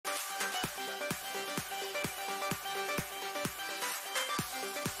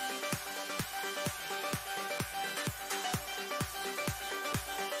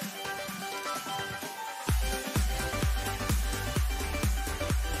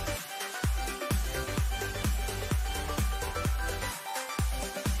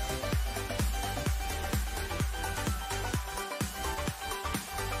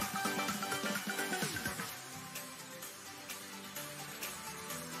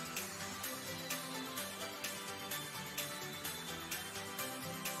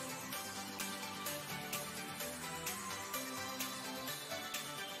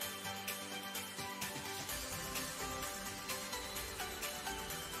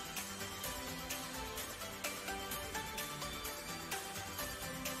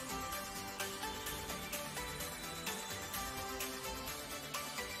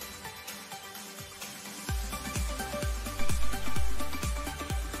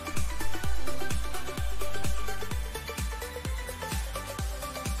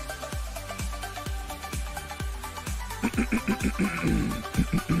Okay,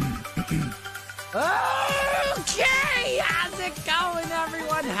 how's it going,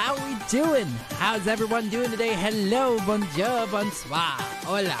 everyone? How we doing? How's everyone doing today? Hello, bonjour, bonsoir.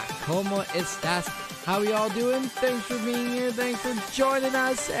 Hola, ¿cómo estás? How we all doing? Thanks for being here. Thanks for joining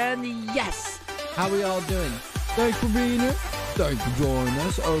us. And yes, how we all doing? Thanks for being here. Thanks for joining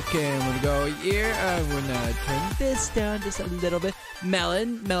us. Okay, I'm gonna go here. I'm gonna turn this down just a little bit.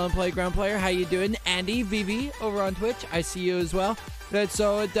 Melon Playground Player, how you doing? Andy, VV, over on Twitch, I see you as well. That's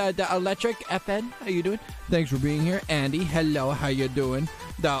so the Electric FN, how you doing? Thanks for being here. Andy, hello, how you doing?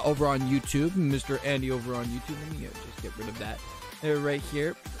 Over on YouTube, Mr. Andy over on YouTube. Let me just get rid of that. Right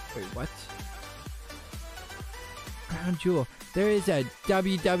here. Wait, what? Crown Jewel. There is a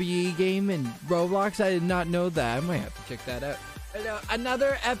WWE game in Roblox. I did not know that. I might have to check that out. Hello,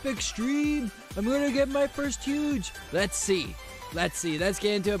 another epic stream. I'm gonna get my first huge. Let's see. Let's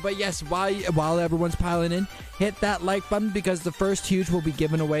get into it. But yes, while everyone's piling in, hit that like button because the first huge will be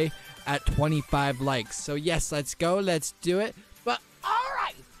given away at 25 likes. So yes, let's go. Let's do it. But all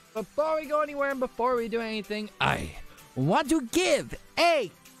right, before we go anywhere and before we do anything, I want to give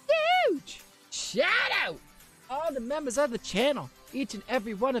a huge shout out all the members of the channel, each and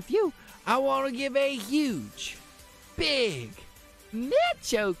every one of you. I want to give a huge, big,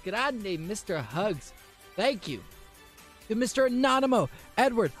 mucho grande Mr. Hugs. Thank you to Mr. Anonymous,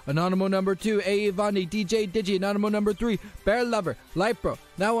 Edward, Anonymous number 2, A. Vondi, DJ Digi, Anonymous number 3, Bear Lover, Lightbro,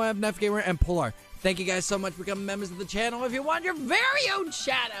 Now I Have Nef Gamer, and Polar. Thank you guys so much for becoming members of the channel. If you want your very own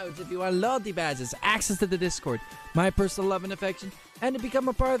shoutouts, if you want loyalty badges, access to the Discord, my personal love and affection, and to become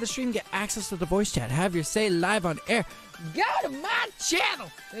a part of the stream, get access to the voice chat, have your say live on air, go to my channel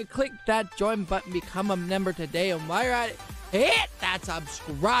and click that join button, become a member today. And while you're at it, hit that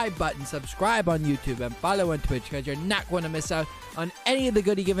subscribe button, subscribe on YouTube, and follow on Twitch because you're not going to miss out on any of the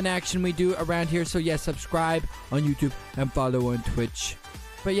goodie given action we do around here. So yes, subscribe on YouTube and follow on Twitch.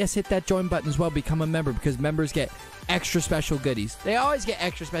 But yes, hit that join button as well, become a member, because members get extra special goodies. They always get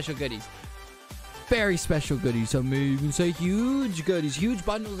extra special goodies. Very special goodies. I may even say huge goodies, huge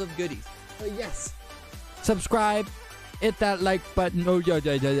bundles of goodies. But yes, subscribe, hit that like button. Oh yeah,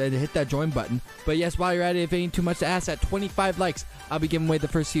 hit that join button. But yes, while you're at it, if it ain't too much to ask, at 25 likes, I'll be giving away the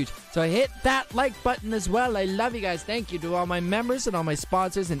first huge. So hit that like button as well. I love you guys. Thank you to all my members and all my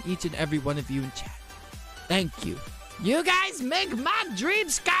sponsors and each and every one of you in chat. Thank you. You guys make my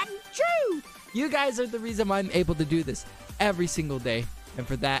dreams come true. You guys are the reason why I'm able to do this every single day. And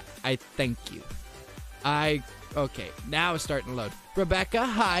for that, I thank you. Okay, now it's starting to load. Rebecca,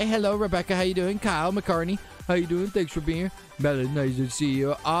 hi. Hello, Rebecca. How you doing? Kyle McCartney, how you doing? Thanks for being here. Melon, nice to see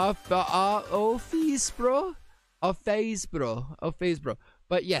you. Face, bro.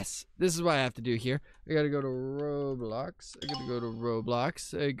 But yes, this is what I have to do here. I gotta go to Roblox.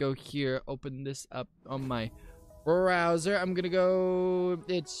 I go here, open this up on my browser. I'm gonna go,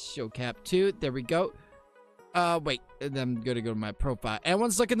 it's showcap 2. There we go. Wait, and I'm gonna go to my profile.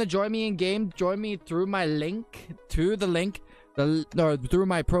 Everyone's looking to join me in game. Join me through my link, through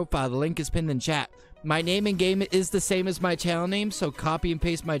my profile. The link is pinned in chat. My name in game is the same as my channel name, so copy and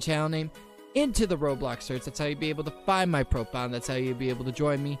paste my channel name into the Roblox search. That's how you'll be able to find my profile, and that's how you'll be able to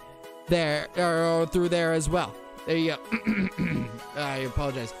join me there, or through there as well. There you go. I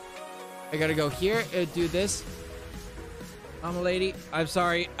apologize. I gotta go here and do this. I'm a lady. I'm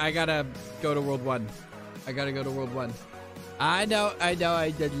sorry. I gotta go to World 1. I gotta go to World 1. I know. I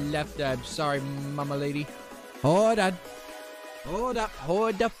did left. I'm sorry, mama lady. Hold on. Hold up.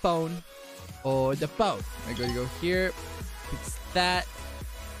 Hold the phone. Hold the phone. I gotta go here. Fix that.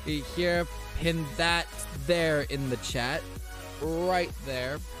 Here. Pin that there in the chat. Right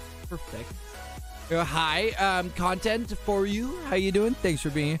there. Perfect. Hi. Content for you. How you doing? Thanks for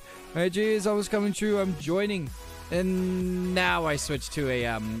being here. Alright, G is almost coming true. I'm joining. And now I switch to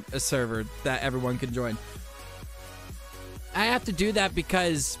a server that everyone can join. I have to do that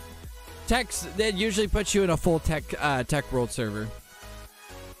because that usually puts you in a full tech world server.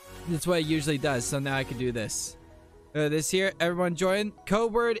 That's what it usually does. So now I can do this. This here, everyone join.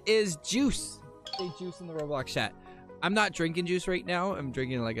 Code word is juice. Say juice in the Roblox chat. I'm not drinking juice right now. I'm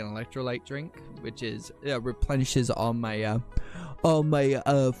drinking like an electrolyte drink, which is replenishes all my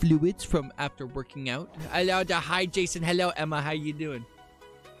fluids from after working out. Hello, hi Jason. Hello Emma. How you doing?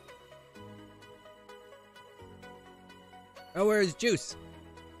 Oh, where is juice?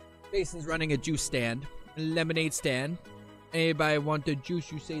 Jason's running a juice stand, a lemonade stand. Anybody want the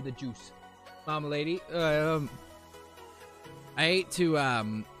juice? You say the juice. Mama lady. I hate to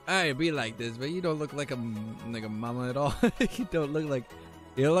I be like this, but you don't look like a mama at all. You don't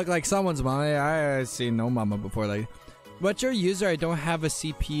look like someone's mama. I seen no mama before. Like, what's your user? I don't have a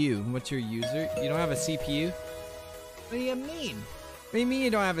CPU. What's your user? You don't have a CPU? What do you mean? What do you mean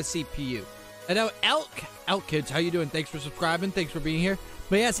you don't have a CPU? I know Elk Kids, how you doing? Thanks for subscribing. Thanks for being here.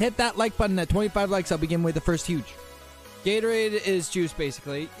 But yes, hit that like button. At 25 likes, I'll begin with the first huge. Gatorade is juice,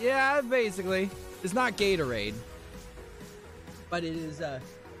 basically. Yeah, basically. It's not Gatorade. But it is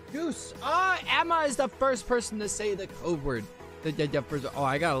juice. Oh, Emma is the first person to say the code word. Oh,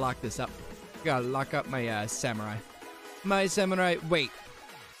 I gotta lock this up. Gotta lock up my samurai. My samurai. Wait.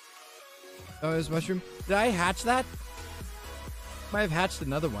 Oh, there's mushroom. Did I hatch that? Might have hatched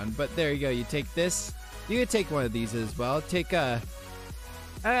another one, but there you go. You take this. You could take one of these as well. Take I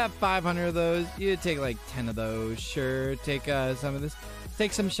have 500 of those. You could take like 10 of those. Sure. Take some of this.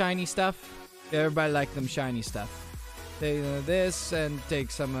 Take some shiny stuff. Everybody like them shiny stuff. Take this and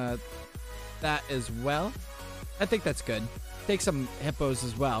take some of that as well. I think that's good. Take some hippos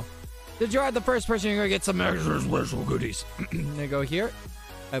as well. Did you are the first person, you're gonna get some extra special goodies. There you go here.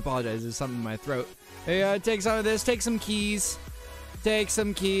 I apologize, there's something in my throat. There you go, take some of this, take some keys. Take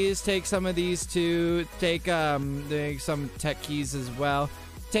some keys, take some of these too. Take some tech keys as well.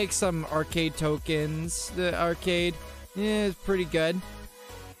 Take some arcade tokens. The arcade is pretty good.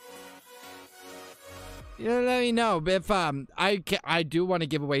 Let me know if I do want to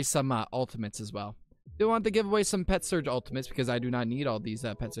give away some ultimates as well. Do want to give away some Pet Surge ultimates because I do not need all these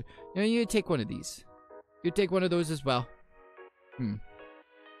Pet Surge. You take one of these. You take one of those as well.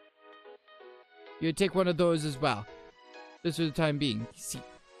 You take one of those as well. Just for the time being. See,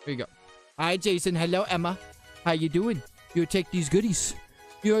 here you go. Hi, Jason. Hello, Emma. How you doing? You take these goodies.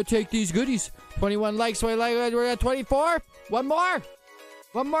 You take these goodies. 21 likes. 20 likes. We're at 24. One more.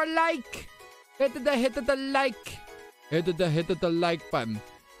 One more like. Hit the like. Hit the like button.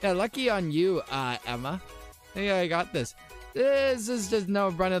 Yeah, lucky on you, Emma. Yeah, I got this. This is just no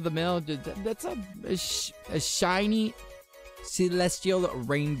run of the mill. That's a shiny celestial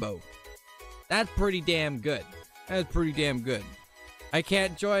rainbow. That's pretty damn good. That's pretty damn good. I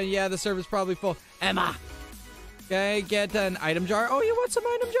can't join. Yeah, the server's probably full. Emma. Okay, get an item jar. Oh, you want some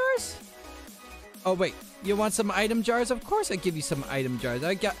item jars? Oh, wait. You want some item jars? Of course I give you some item jars.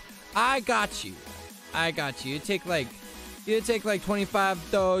 I got you. I got you. You take like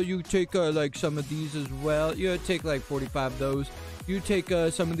 25 though. You take like some of these as well. You take like 45 those. You take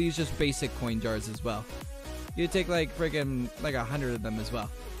some of these just basic coin jars as well. You take like freaking like 100 of them as well.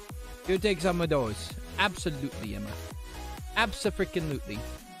 You take some of those. Absolutely, Emma. Abso-freaking-lutely.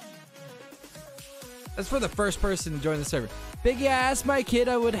 That's for the first person to join the server. Biggie, I asked my kid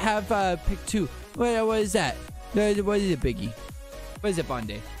I would have picked 2. What is that? What is it, Biggie? What is it,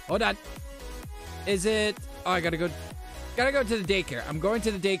 Bonde? Hold on. Is it... Oh, I gotta go to the daycare. I'm going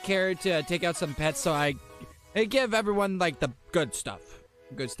to the daycare to take out some pets, so I give everyone, like, the good stuff.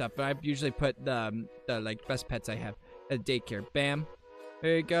 Good stuff. But I usually put the like, best pets I have at the daycare. Bam.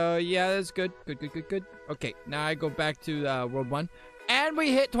 There you go. Yeah, that's good. Good. Okay, now I go back to World 1. And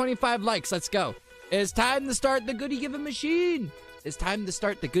we hit 25 likes. Let's go. It's time to start the goodie giving machine. It's time to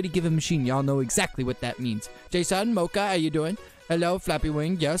start the goodie giving machine. Y'all know exactly what that means. Jason, Mocha, how you doing? Hello, Flappy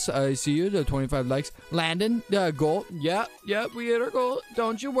Wing. Yes, I see you. The 25 likes. Landon, goal. Yeah, we hit our goal.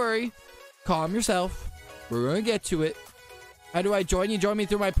 Don't you worry. Calm yourself. We're going to get to it. How do I join you? Join me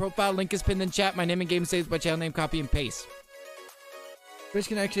through my profile. Link is pinned in chat. My name and game saves, my channel name, copy and paste. Twitch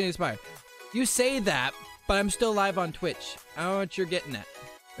connection expired. You say that, but I'm still live on Twitch. I don't know what you're getting at.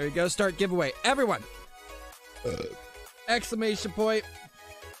 There you go. Start giveaway. Everyone. Exclamation point.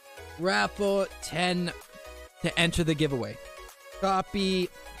 Raffle 10 to enter the giveaway. Copy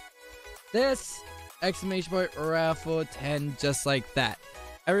this. Exclamation point. Raffle 10 just like that.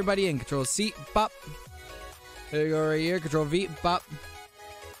 Everybody in Control C. Bop. There you go right here. Control V. Bop.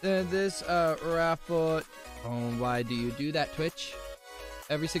 Then this raffle. Oh, why do you do that, Twitch?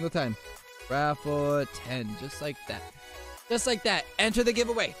 Every single time. Raffle 10. Just like that. Just like that. Enter the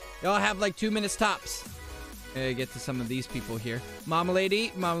giveaway. Y'all have like 2 minutes tops. Get to some of these people here. Mama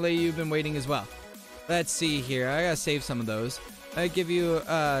Lady, you've been waiting as well. Let's see here. I gotta save some of those. I give you,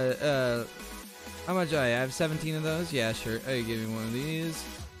 how much do I have? 17 of those? Yeah, sure. I give you one of these.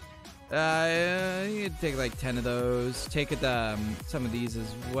 You can take like 10 of those. Take some of these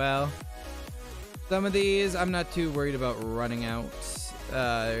as well. Some of these, I'm not too worried about running out.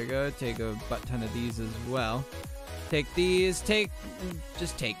 There you go. Take a butt ton of these as well. Take these.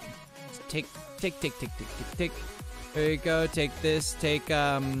 Just take. Take. There you go. Take this. Take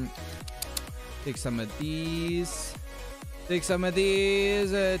some of these. Take some of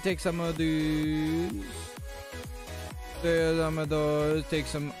these. Take some of these. Take some of those. Take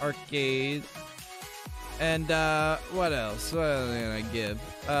some arcade. And what else? What else can I give?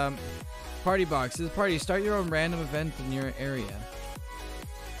 Party boxes. Party. Start your own random event in your area.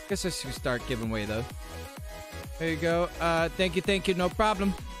 Guess I should start giving away though. There you go. Thank you. No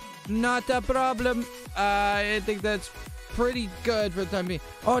problem. Not a problem. I think that's pretty good for the time being.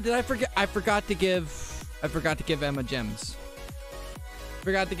 Oh, did I forget? I forgot to give Emma gems.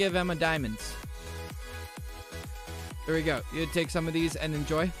 Forgot to give Emma diamonds. There we go. You take some of these and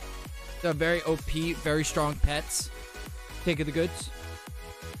enjoy. They're very OP, very strong pets. Take the goods.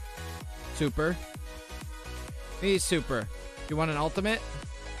 Super. He's super. You want an ultimate?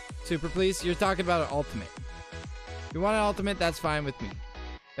 Super, please. You're talking about an ultimate. You want an ultimate? That's fine with me.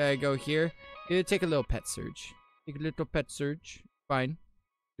 There you go here. You take a little pet surge. Take a little pet surge. Fine.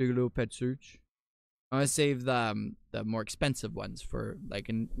 Take a little pet surge. I want to save the more expensive ones for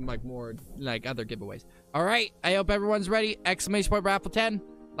more other giveaways. All right. I hope everyone's ready. Exclamation point raffle 10.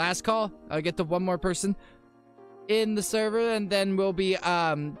 Last call. I'll get to one more person in the server, and then we'll be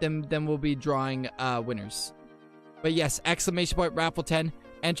drawing winners. But yes, exclamation point raffle 10.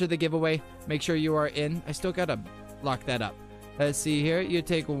 Enter the giveaway. Make sure you are in. I still gotta lock that up. Let's see here. You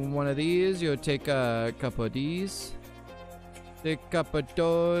take one of these. You take a couple of these. Take a couple of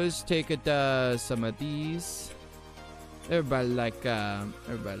those. Take some of these. Everybody like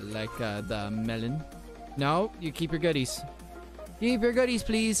the melon. No, you keep your goodies. Keep your goodies,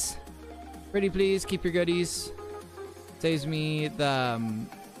 please. Pretty please, keep your goodies. Saves me the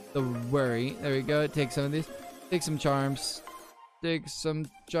worry. There we go. Take some of these. Take some charms. Take some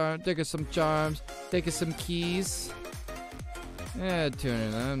charms. Take us some keys. Yeah,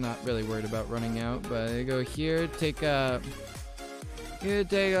 200. I'm not really worried about running out, but I go here. You take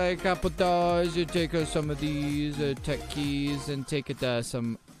like a couple dollars. You take some of these tech keys and take it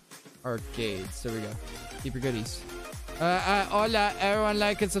some arcades. There we go. Keep your goodies. Hola, everyone,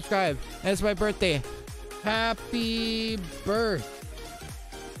 like and subscribe. It's my birthday. Happy birth.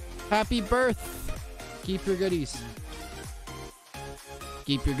 Happy birth. Keep your goodies.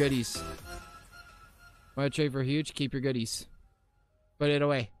 Keep your goodies. Want to trade for huge? Keep your goodies. Put it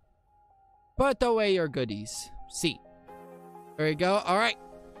away. Put away your goodies. See. There we go. All right.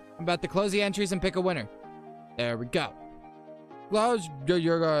 I'm about to close the entries and pick a winner. There we go. Close.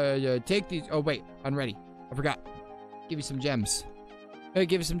 You're gonna take these. Oh, wait. I'm ready. I forgot. Give you some gems.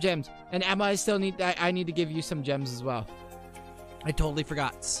 Give you some gems. And Emma, I need to give you some gems as well. I totally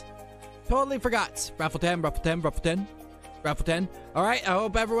forgot. Totally forgot. Raffle 10, raffle 10, raffle 10. Raffle 10. All right. I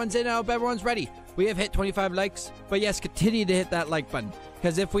hope everyone's in. I hope everyone's ready. We have hit 25 likes. But yes, continue to hit that like button.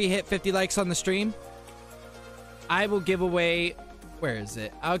 Because if we hit 50 likes on the stream, I will give away... Where is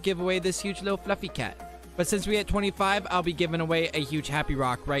it? I'll give away this huge little fluffy cat. But since we hit 25, I'll be giving away a huge happy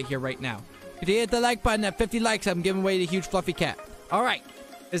rock right here, right now. If you hit the like button at 50 likes, I'm giving away the huge fluffy cat. All right.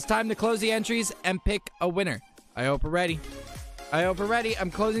 It's time to close the entries and pick a winner. I hope we're ready. I hope we're ready.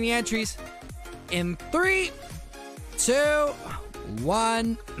 I'm closing the entries in 3, 2,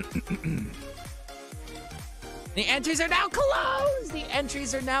 1. The entries are now closed. The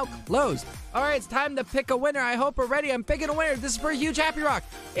entries are now closed. All right, it's time to pick a winner. I hope we're ready. I'm picking a winner. This is for a huge happy rock.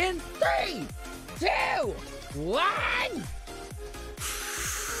 In 3, 2, 1.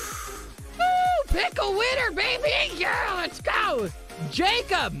 Woo, pick a winner, baby. Yeah, let's go.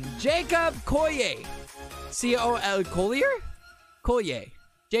 Jacob Collier. C-O-L Collier? Collier.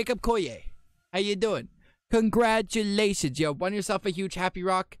 Jacob Collier. How you doing? Congratulations. You won yourself a huge happy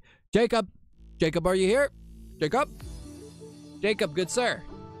rock. Jacob, are you here? Jacob, good sir.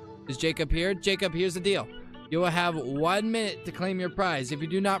 Is Jacob here? Jacob, here's the deal. You will have 1 minute to claim your prize. If you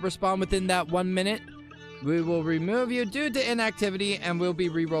do not respond within that 1 minute, we will remove you due to inactivity and we'll be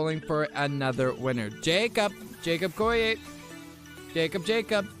re-rolling for another winner. Jacob Collier.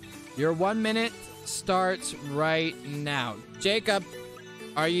 Jacob, your 1 minute starts right now. Jacob,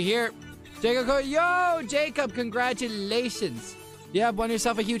 are you here? Jacob Collier. Yo, Jacob, congratulations. You have won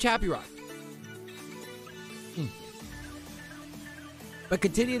yourself a huge happy rock. But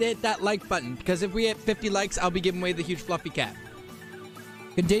continue to hit that like button, because if we hit 50 likes, I'll be giving away the huge fluffy cat.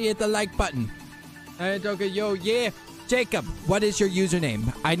 Continue to hit the like button. Okay, yo, yeah. Jacob, what is your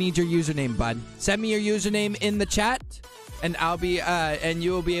username? I need your username, bud. Send me your username in the chat, and I'll be, and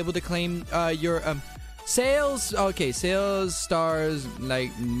you will be able to claim, your, sales. Okay, sales stars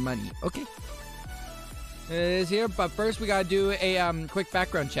like money. Okay. It is here, but first we gotta do a, quick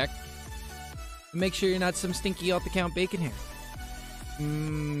background check. Make sure you're not some stinky off-the-count bacon hair.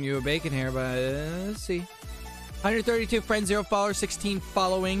 You're a bacon hair, but let's see. 132 friends, 0 followers, 16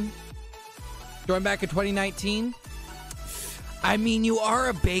 following. Joined back in 2019. I mean, you are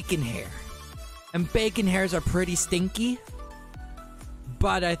a bacon hair. And bacon hairs are pretty stinky.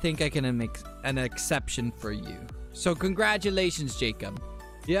 But I think I can make an exception for you. So congratulations, Jacob.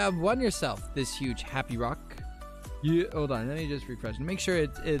 You have won yourself this huge happy rock. Hold on, let me just refresh. Make sure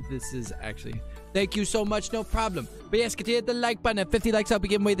this is actually... Thank you so much. No problem. But yes, continue to hit the like button. At 50 likes, I'll be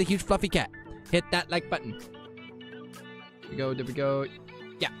giving away the huge fluffy cat. Hit that like button. There we go. There we go.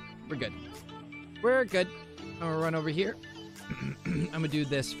 Yeah, we're good. We're good. I'm gonna run over here. I'm gonna do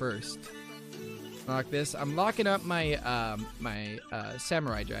this first. Lock this. I'm locking up my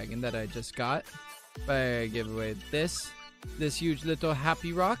samurai dragon that I just got. I give away this huge little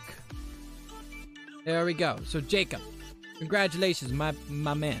happy rock. There we go. So Jacob, congratulations, my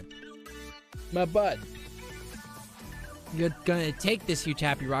man, my bud. You're gonna take this huge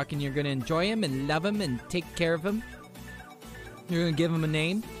happy rock and you're gonna enjoy him and love him and take care of him. You're gonna give him a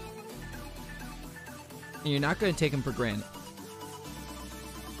name. And you're not gonna take him for granted.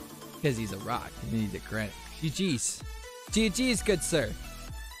 Because he's a rock. You need to grant. GG's. GG's, good sir.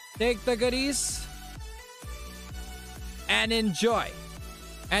 Take the goodies. And enjoy.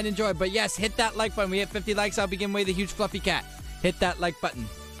 And enjoy. But yes, hit that like button. We hit 50 likes. I'll be giving away the huge fluffy cat. Hit that like button.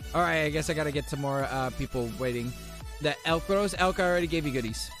 Alright, I guess I gotta get some more people waiting. The Elk Bros. Elk, I already gave you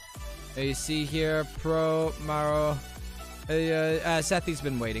goodies. You see here, Pro, Maro. Sethi's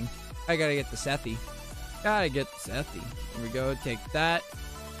been waiting. I gotta get the Sethi. Gotta get the Sethi. Here we go. Take that.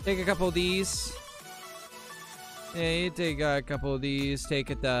 Take a couple of these. Yeah, you take a couple of these.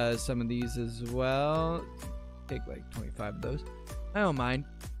 Take it, some of these as well. Take like 25 of those. I don't mind.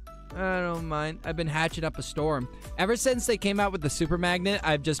 I don't mind. I've been hatching up a storm. Ever since they came out with the super magnet,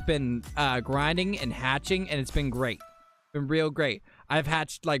 I've just been grinding and hatching, and it's been great. Been real great. I've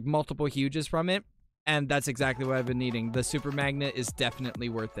hatched like multiple huges from it, and that's exactly what I've been needing. The super magnet is definitely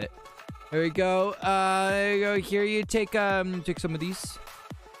worth it. There we go. There you go. Here you take some of these.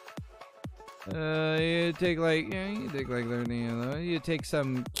 You take like, yeah, you take like learning. You take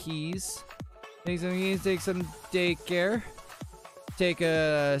some keys. Take some keys. Take some daycare. Take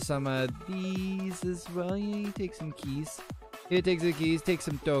some of these as well. Yeah, you take some keys. You take some keys. Take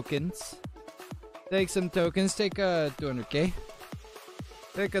some tokens. Take some tokens. Take 200k.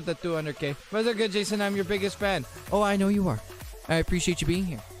 Take the 200k. What's up, good Jason? I'm your biggest fan. Oh, I know you are. I appreciate you being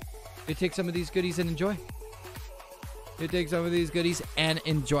here. You take some of these goodies and enjoy. You take some of these goodies and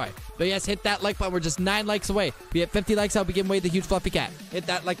enjoy. But yes, hit that like button. We're just 9 likes away. We hit 50 likes. I'll be giving away the huge fluffy cat. Hit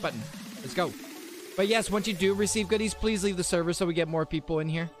that like button. Let's go. But yes, once you do receive goodies, please leave the server so we get more people in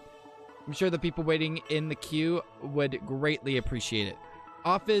here. I'm sure the people waiting in the queue would greatly appreciate it.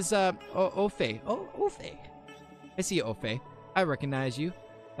 Off is Ofe. Oh, Ofe. I see you, Ofe. I recognize you.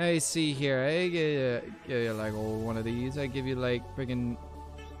 I see here. I give you like one of these. I give you like friggin'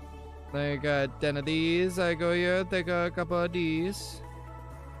 like 10 of these. I go here, take a couple of these.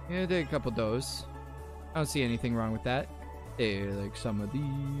 Yeah, take a couple of those. I don't see anything wrong with that. Take like some of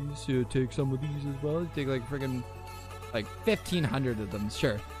these. You take some of these as well. Take like friggin' like 1,500 of them.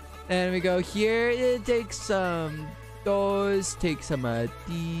 Sure. And we go here. Take some those. Take some of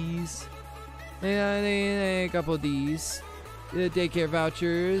these. And a couple of these. Daycare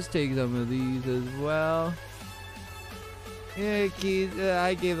vouchers. Take some of these as well. Yeah,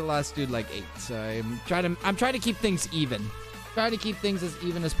 I gave the last dude like 8, so I'm trying to keep things even. Trying to keep things as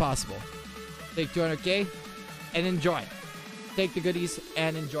even as possible. Take 200k and enjoy. Take the goodies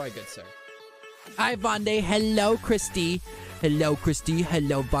and enjoy, good sir. Hi, Vonde. Hello, Christy. Hello, Christy.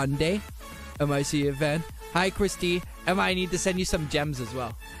 Hello, Vonde. MIC event. Hi, Christy. I need to send you some gems as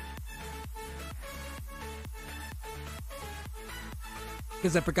well.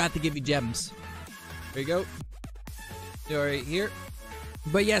 Because I forgot to give you gems. There you go. You're right here.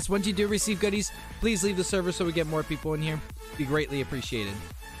 But yes, once you do receive goodies, please leave the server so we get more people in here. Be greatly appreciated.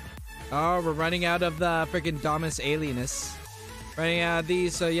 Oh, we're running out of the freaking Domus Alienus. Running out of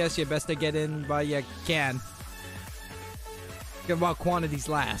these, so yes, you best to get in while you can. While quantities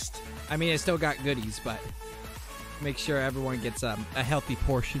last. I mean, I still got goodies, but make sure everyone gets a healthy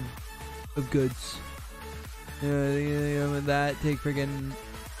portion of goods. With that, take friggin',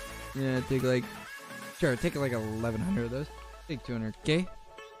 take like, sure, take like 1,100 of those. Take 200k.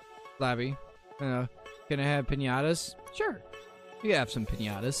 Flabby. Can I have pinatas? Sure. You have some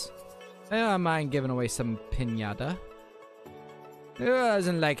pinatas. I don't mind giving away some pinata. Who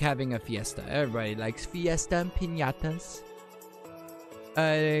doesn't like having a fiesta? Everybody likes fiesta and pinatas.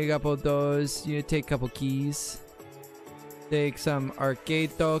 Take a couple of those. You take a couple keys. Take some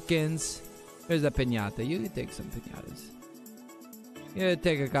arcade tokens. There's a pinata. You can take some pinatas. You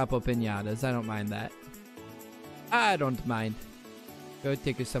take a couple pinatas. I don't mind that. I don't mind. Go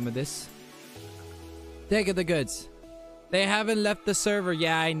take some of this. Take the goods. They haven't left the server.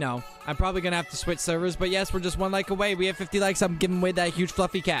 Yeah, I know. I'm probably going to have to switch servers. But yes, we're just 1 like away. We have 50 likes. I'm giving away that huge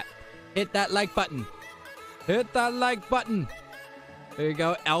fluffy cat. Hit that like button. Hit that like button. There you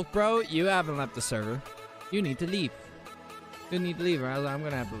go. Elk Bro, you haven't left the server. You need to leave. You need to leave or else I'm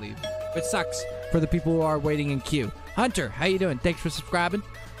going to have to leave. which sucks for the people who are waiting in queue. Hunter, how you doing? Thanks for subscribing.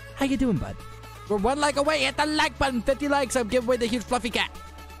 How you doing, bud? We're 1 like away. Hit the like button. 50 likes. I'll give away the huge fluffy cat.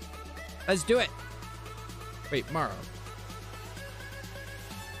 Let's do it. Wait, Morrow.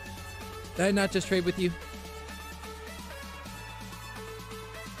 Did I not just trade with you?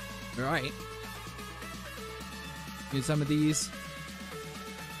 Alright. Use some of these.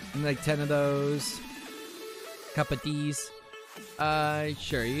 And like 10 of those. Cup of these.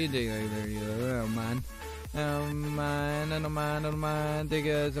 Sure, you can do like there you go. I don't mind. I don't mind. Take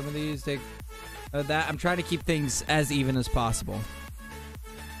some of these, take that. I'm trying to keep things as even as possible.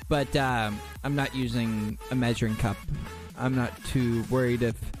 But I'm not using a measuring cup. I'm not too worried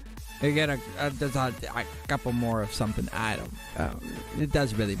if I get there's a couple more of something. I don't. It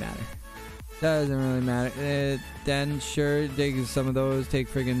doesn't really matter. Doesn't really matter. Then sure, take some of those. Take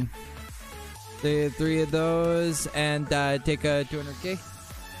friggin' 3 of those and take a 200k.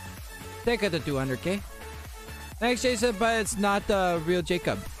 Take the 200k. Thanks, Jason, but it's not the real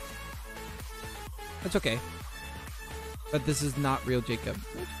Jacob. That's okay. But this is not real Jacob.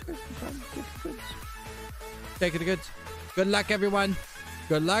 Take the goods. Good luck, everyone.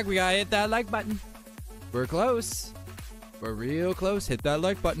 Good luck. We gotta hit that like button. We're close. We're real close. Hit that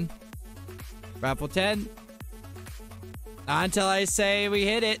like button. Raffle 10. Not until I say we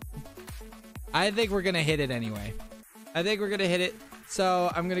hit it. I think we're gonna hit it anyway. I think we're gonna hit it.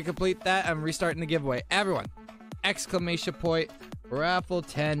 So I'm gonna complete that. I'm restarting the giveaway. Everyone, exclamation point, raffle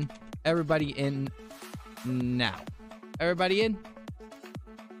 10. Everybody in now. Everybody in?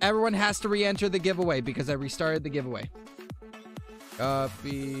 Everyone has to re-enter the giveaway because I restarted the giveaway.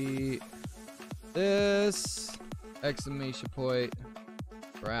 Copy this, exclamation point,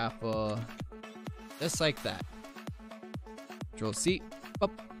 raffle, just like that. Control C, up,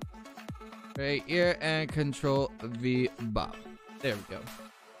 right here, and Control V, bop. There we go.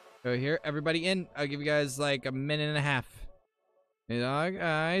 Go here, everybody in. I'll give you guys like a minute and a half. Hey dog,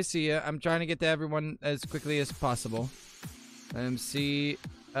 I see ya. I'm trying to get to everyone as quickly as possible. MC,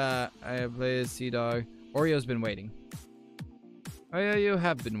 I have played C dog. Oreo's been waiting. Oh yeah, you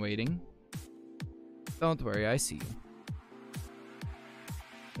have been waiting. Don't worry, I see you.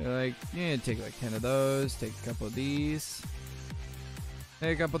 You're like, yeah, take like 10 of those, take a couple of these.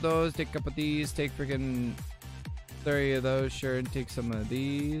 Take a couple of those, take a couple of these, take freaking 30 of those, sure, and take some of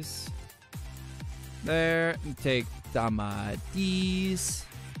these. There, and take some of these.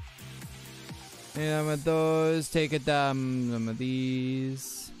 And some of those, take some of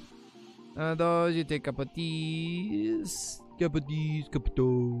these. Those, you take a couple of these. Couple of these, couple of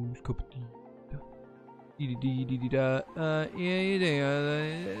those, couple of these.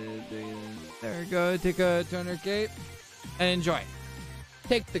 There we go. Take a 200k and enjoy.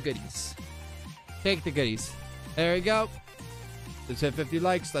 Take the goodies. Take the goodies. There we go. Let's hit 50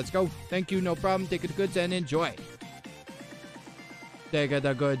 likes. Let's go. Thank you. No problem. Take the goods and enjoy. Take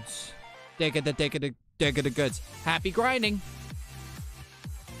the goods. Take the goods. Happy grinding.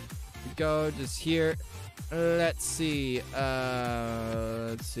 We go just here. Let's see.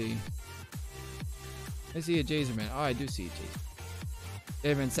 Let's see. I see a Jaserman. Oh, I do see a Jaserman.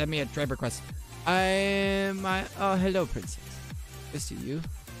 Jaserman, send me a trade request. Oh, hello, princess. I see you.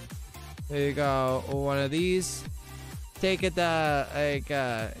 There you go. One of these. Take it, like,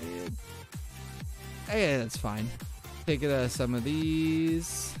 yeah, that's fine. Take it, some of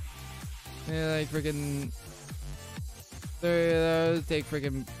these. Yeah, like, freaking. There you go. Take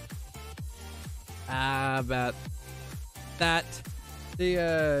freaking. About that. The,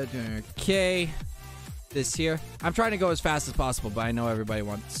 okay. This here. I'm trying to go as fast as possible, but I know everybody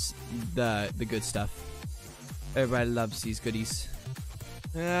wants the good stuff. Everybody loves these goodies.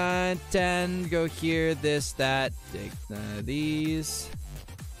 10, go here, this, that. Take these.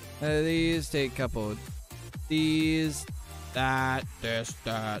 These, take a couple of these. That, this,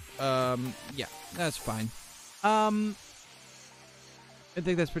 that. Yeah, that's fine. I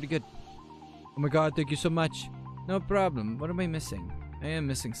think that's pretty good. Oh my god, thank you so much. No problem. What am I missing? I am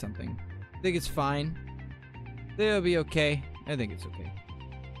missing something. I think it's fine. It'll be okay. I think it's okay.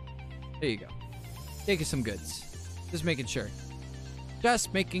 There you go. Take us some goods. Just making sure.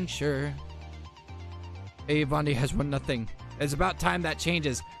 Just making sure. Hey, Vondi has 1-0. It's about time that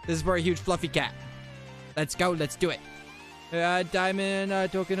changes. This is for a huge fluffy cat. Let's go. Let's do it.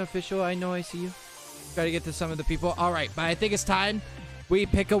 Diamond token official. I know I see you. Try to get to some of the people. All right, but I think it's time we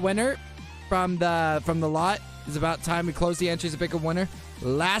pick a winner from the lot. It's about time we close the entries and pick a winner.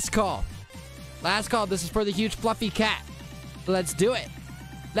 Last call. Last call. This is for the huge fluffy cat. Let's do it.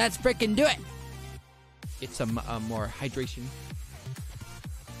 Let's freaking do it. Get some more hydration.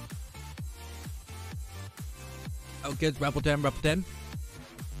 Oh, good. Rebel 10, Rebel 10.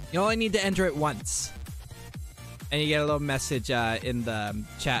 You only need to enter it once. And you get a little message in the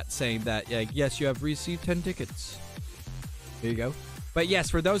chat saying that, yes, you have received 10 tickets. There you go. But yes,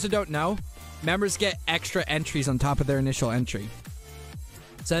 for those who don't know, members get extra entries on top of their initial entry.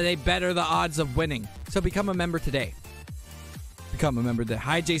 So they better the odds of winning. So become a member today. Become a member today.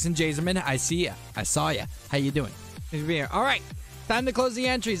 Hi, Jason Jaserman. I see ya. I saw ya. How you doing? Thanks for being here. All right. Time to close the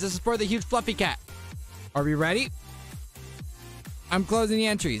entries. This is for the huge fluffy cat. Are we ready? I'm closing the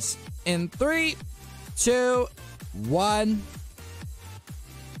entries. In 3, 2, 1.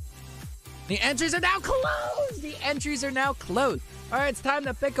 The entries are now closed. The entries are now closed. All right, it's time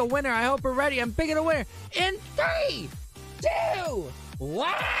to pick a winner. I hope we're ready. I'm picking a winner in 3, 2,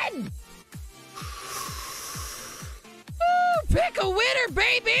 1. Ooh, pick a winner,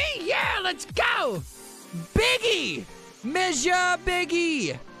 baby. Yeah, let's go. Biggie. Monsieur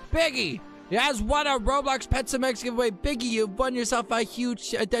Biggie. Biggie. You has won a Roblox Pets MX giveaway. Biggie, you've won yourself a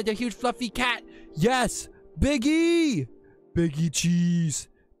huge fluffy cat. Yes, Biggie. Biggie cheese.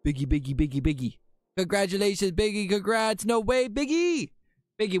 Biggie, Biggie, Biggie, Biggie. Congratulations, Biggie. Congrats. No way, Biggie.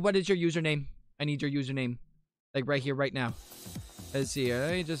 Biggie, what is your username? I need your username. Like right here, right now. Let's see.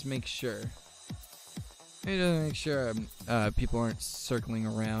 Let me just make sure. People aren't circling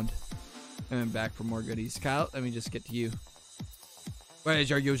around. And I'm back for more goodies. Kyle, let me just get to you. What is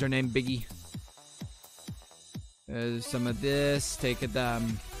your username, Biggie? There's some of this. Take it,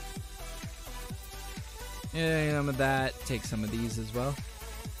 yeah, some of that. Take some of these as well.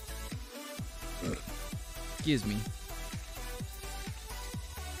 Excuse me.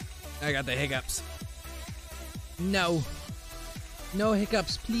 I got the hiccups. No. No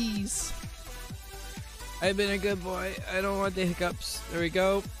hiccups, please. I've been a good boy. I don't want the hiccups. There we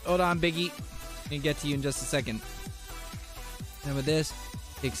go. Hold on, Biggie. I'll get to you in just a second. And with this,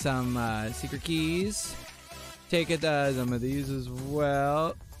 take some secret keys. Take it, some of these as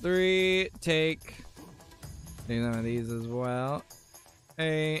well. 3, take some of these as well.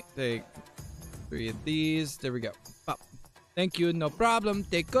 8, take 3 of these. There we go. Pop. Thank you, no problem.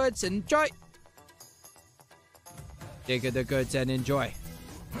 Take goods and enjoy. Take the goods and enjoy.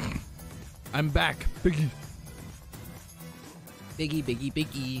 I'm back. Biggie. Biggie, Biggie,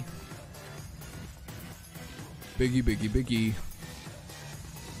 Biggie. Biggie, Biggie, Biggie.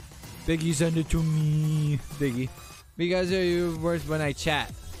 Biggie, send it to me. Biggie. Because you're worse when I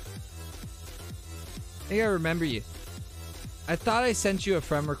chat. I think I remember you. I thought I sent you a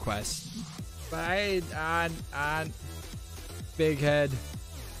friend request. But on Big Head.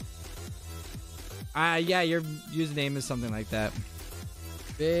 Yeah, your username is something like that.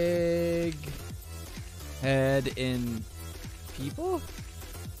 Big Head in people?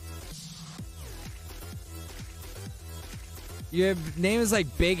 Your name is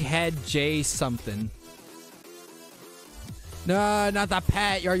like Big Head J something. No, not the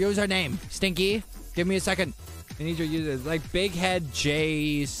pet. Your username. Stinky. Give me a second. I need your user. It's like Big Head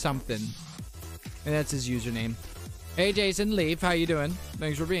J something. And that's his username. Hey Jason, Leaf, how you doing?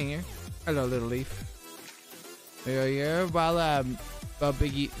 Thanks for being here. Hello, little Leaf. Here, well,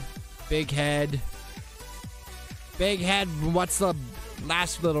 Biggie, Big Head. Big Head, what's the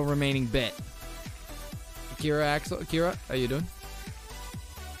last little remaining bit? Akira, Axel, Akira, how you doing?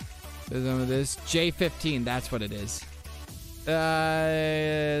 There's some of this. J15, that's what it is. 10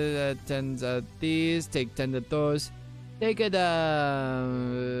 of these, take 10 of those. Take it,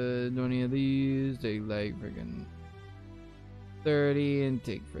 20 of these, take like friggin' 30, and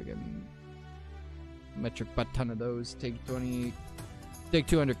take friggin' metric butt ton of those. Take 20, take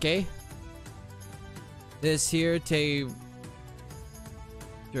 200k. This here, take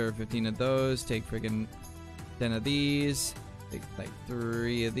 15 of those, take friggin' 10 of these, take like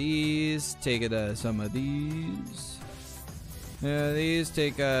 3 of these, take it, some of these. These,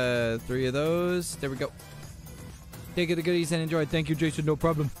 take 3 of those. There we go. Take it the goodies and enjoy. Thank you, Jason. No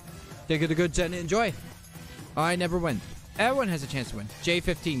problem. Take it the goods and enjoy. I never win. Everyone has a chance to win.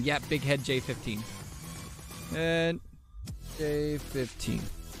 J15. Yep, Big Head J15. And J15.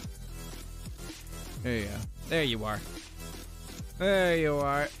 There you go. There you are. There you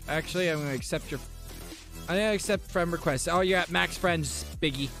are. Actually, I'm gonna accept your. I'm gonna accept friend requests. Oh, you're at max friends,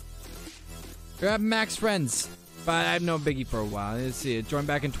 Biggie. You're at max friends. But I've known Biggie for a while. Let's see. It joined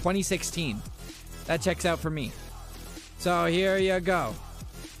back in 2016. That checks out for me. So here you go.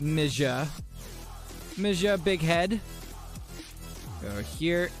 Monsieur Big Head. Go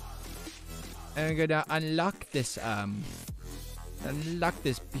here. And I'm gonna unlock this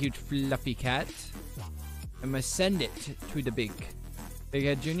huge fluffy cat. I'm gonna send it to the Big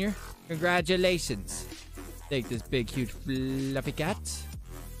Head Jr. Congratulations. Take this big huge fluffy cat.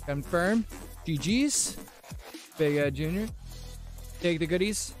 Confirm. GG's. Big Head Jr. Take the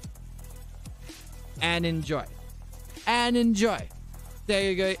goodies. And enjoy. And enjoy.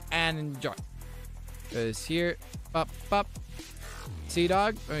 There you go. And enjoy. This here. Pop, pop. See,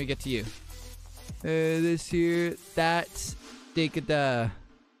 dog? Let me get to you. This here. That's. Take the.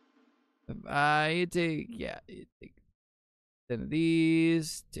 You take. Yeah. You take 10 of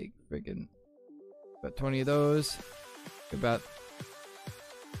these. Take friggin' about 20 of those. About.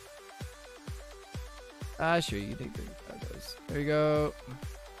 Sure. You can take 35 of those. There you go.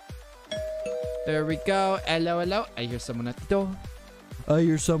 There we go. Hello, hello. I hear someone at the door. I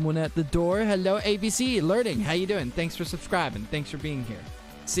hear someone at the door. Hello, ABC Learning. How you doing? Thanks for subscribing. Thanks for being here.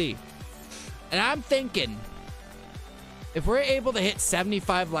 See. And I'm thinking, if we're able to hit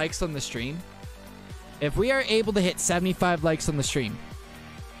 75 likes on the stream, if we are able to hit 75 likes on the stream,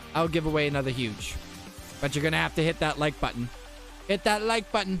 I'll give away another huge. But you're going to have to hit that like button. Hit that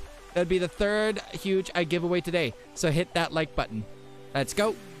like button. That'd be the third huge I give away today. So hit that like button. Let's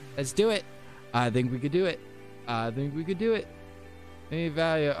go. Let's do it. I think we could do it. I think we could do it. Any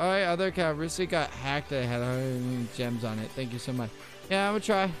value. Alright, other account recently got hacked. I had 100 gems on it. Thank you so much. Yeah, I'm gonna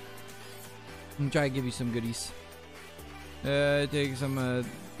try. I'm gonna try to give you some goodies. Take some of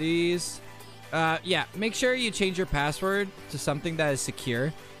these. Yeah, make sure you change your password to something that is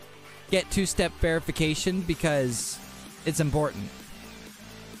secure. Get two-step verification because it's important.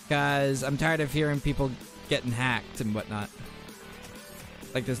 Because I'm tired of hearing people getting hacked and whatnot.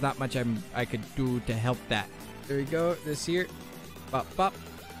 Like, there's not much I could do to help that. There we go. This here. Pop, pop.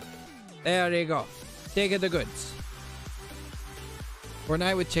 There you go. Take the goods.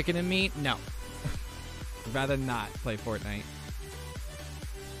 Fortnite with chicken and meat? No. I'd rather not play Fortnite. Here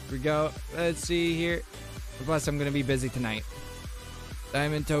we go. Let's see here. Plus, I'm going to be busy tonight.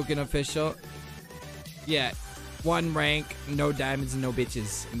 Diamond token official. Yeah. 1 rank. No diamonds and no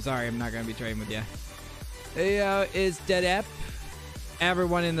bitches. I'm sorry. I'm not going to be trading with you. Hey, is Dead App?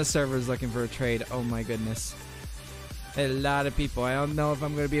 Everyone in the server is looking for a trade. Oh my goodness. A lot of people. I don't know if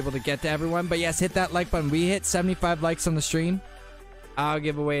I'm going to be able to get to everyone. But yes, hit that like button. We hit 75 likes on the stream. I'll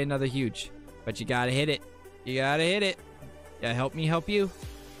give away another huge. But you got to hit it. You got to hit it. Yeah, help me help you.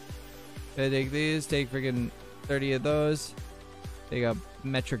 Take these. Take freaking 30 of those. Take a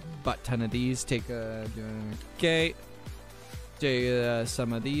metric butt ton of these. Take a... Okay. Take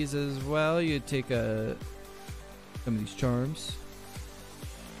some of these as well. You take some of these charms.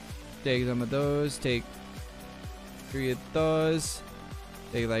 Take some of those. Take 3 of those.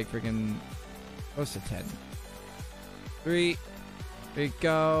 Take like freaking close to 10. 3. There we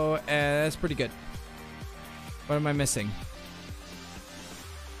go. And that's pretty good. What am I missing?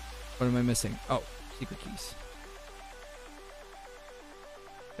 What am I missing? Oh, secret keys.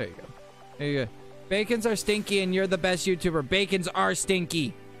 There you go. There you go. Bacons are stinky and you're the best YouTuber. Bacons are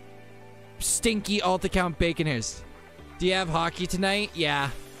stinky. Stinky alt account baconers. Do you have hockey tonight? Yeah.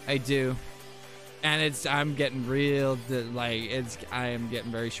 I do, and I'm getting real I am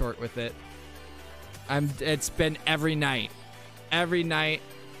getting very short with it. It's been every night, and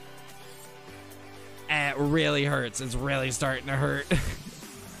it really hurts. It's really starting to hurt.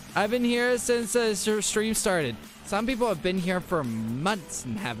 I've been here since the stream started. Some people have been here for months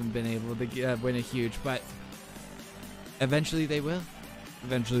and haven't been able to win a huge, but eventually they will.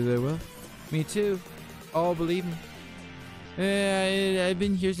 Eventually they will. Me too. Oh, believe me. I've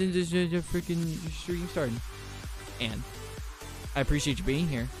been here since the freaking stream started. And I appreciate you being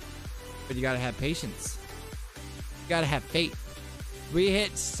here. But you gotta have patience. You gotta have faith. We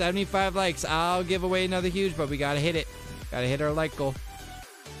hit 75 likes. I'll give away another huge, but we gotta hit it. Gotta hit our like goal.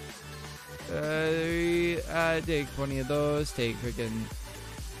 Take 20 of those. Take freaking...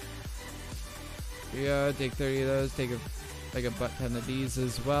 Yeah, take 30 of those. Take a butt ton of these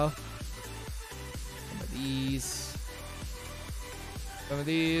as well. Some of these. Some of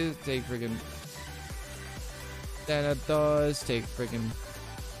these, take freaking 10 of those, take freaking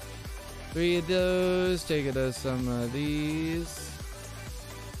 3 of those, take some of these.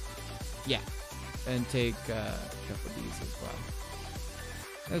 Yeah, and take a couple of these as well.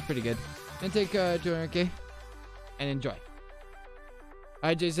 That's pretty good. And take 200k and enjoy.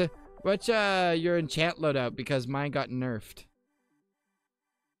 Alright, Jason, what's your enchant loadout? Because mine got nerfed.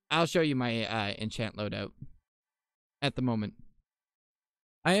 I'll show you my enchant loadout at the moment.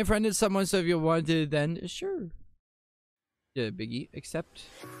 I unfriended someone, so if you wanted, then sure. Yeah, Biggie, accept.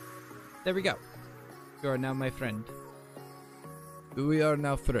 There we go. You are now my friend. We are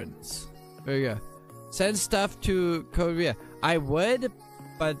now friends. There you go. Send stuff to Korea. I would,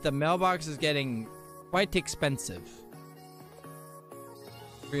 but the mailbox is getting quite expensive.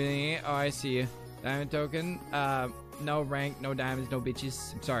 Really? Oh, I see you. Diamond token. No rank, no diamonds, no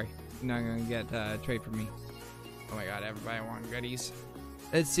bitches. I'm sorry. You're not gonna get trade from me. Oh my god, everybody want goodies.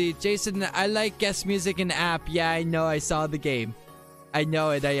 Let's see, Jason. I like guest music in app. Yeah, I know. I saw the game. I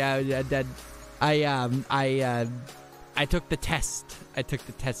know it. I took the test. I took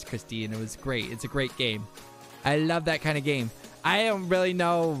the test, Christy, and it was great. It's a great game. I love that kind of game. I don't really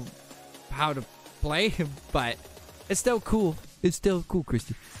know how to play, but it's still cool. It's still cool,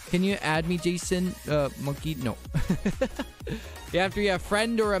 Christy. Can you add me, Jason? Monkey? No. You have to be a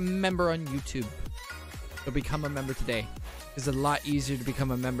friend or a member on YouTube. You'll become a member today. It's a lot easier to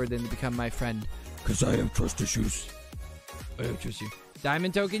become a member than to become my friend. Because I have trust issues. I don't trust you.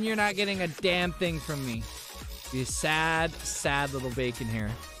 Diamond token, you're not getting a damn thing from me. You sad, sad little bacon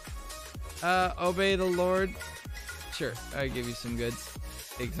here. Obey the Lord. Sure, I'll give you some goods.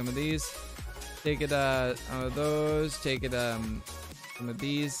 Take some of these. Take it, some of those. Take it, some of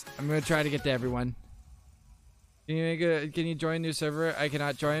these. I'm gonna try to get to everyone. Can you join a new server? I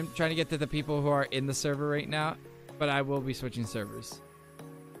cannot join. I'm trying to get to the people who are in the server right now, but I will be switching servers.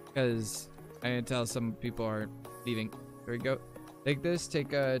 Because I can tell some people are leaving. Here we go. Take this,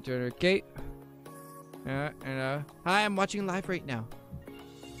 take joiner Kate. Hi, I'm watching live right now.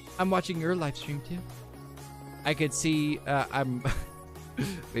 I'm watching your live stream too. I could see,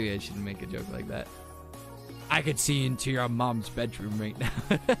 maybe I shouldn't make a joke like that. I could see into your mom's bedroom right now.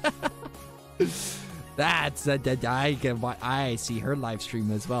 That's, I see her live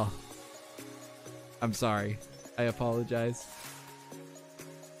stream as well. I'm sorry. I apologize.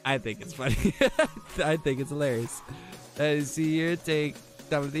 I think it's funny. I think it's hilarious. See here, take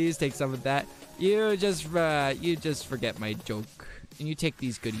some of these, take some of that. You just forget my joke, and you take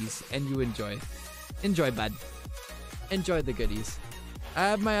these goodies, and you enjoy. Enjoy, bud. Enjoy the goodies. I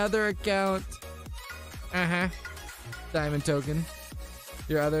have my other account. Diamond token.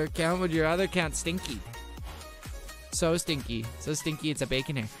 Your other account? Would your other account stinky? So stinky. So stinky, it's a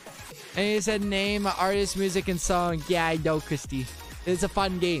bacon hair. And he said name, artist, music, and song. Yeah, I know, Christy. It's a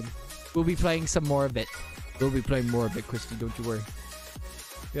fun game. We'll be playing some more of it. We'll be playing more of it, Christy. Don't you worry.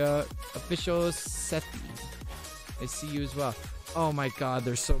 Yeah, official Sethi. I see you as well. Oh my god,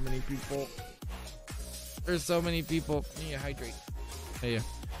 there's so many people. There's so many people. I need to hydrate. There you go.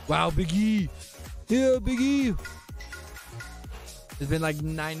 Wow, Big E. Yeah, Big E. It's been like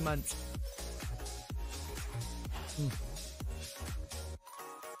 9 months. I'm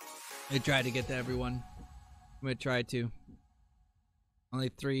gonna try to get to everyone. I'm gonna try to. Only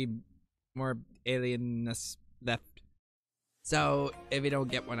 3 more aliens left. So if you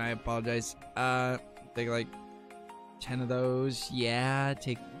don't get one, I apologize. Take like 10 of those. Yeah,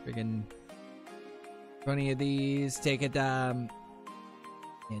 take friggin' 20 of these. Take it. Yeah,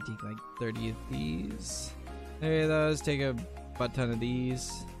 take like 30 of these. 30 of those. Take a butt ton of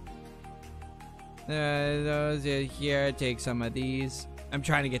these. Those here. Take some of these. I'm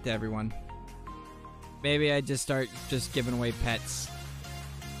trying to get to everyone. Maybe I just start giving away pets.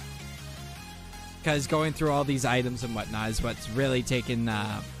 Because going through all these items and whatnot is what's really taking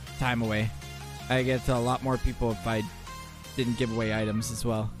time away. I get to a lot more people if I didn't give away items as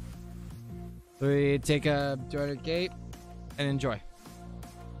well. So we take a joiner gate and enjoy.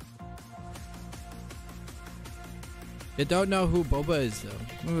 You don't know who Boba is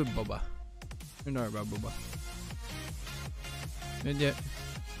though. Who is Boba? You know about Boba. Yeah.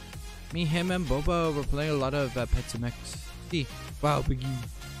 Me, him, and Boba were playing a lot of Pets MX. See, wow, Biggie.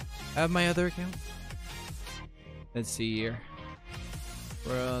 I have my other account. Let's see here.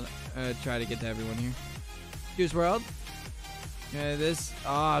 World. Try to get to everyone here. Choose world. Yeah, this.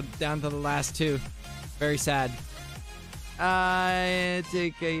 Oh, down to the last 2. Very sad. I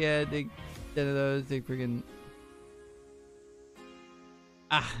take a take 10 of those. Take freaking.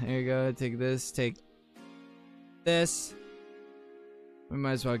 There you go. Take this. Take this. We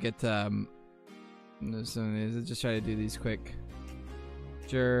might as well get some of these. Let's just try to do these quick.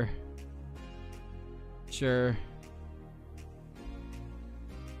 Sure. Sure.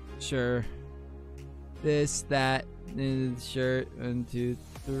 Sure. This, that, and sure. 1, 2,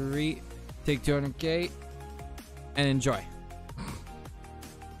 3. Take 200k and enjoy.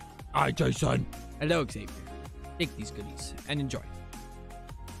 Hi, Jason. Hello, Xavier. Take these goodies and enjoy.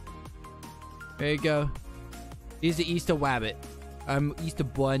 There you go. Here's the Easter Wabbit. I'm Easter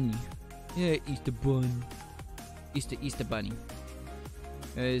Bunny. Yeah, Easter Bunny. Easter Bunny.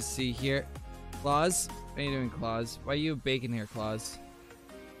 Let's see here. Claus? What are you doing, Claus? Why are you a bacon here, Claus?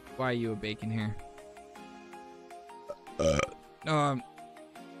 Why are you a bacon here?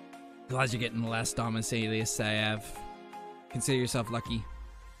 Claus, you're getting the last Domus alias I have. Consider yourself lucky.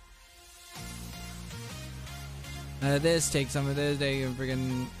 This, take some of this, take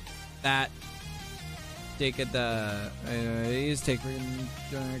friggin' that. Take it, these, take friggin'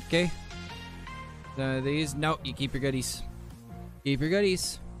 okay. These, no, you keep your goodies. Keep your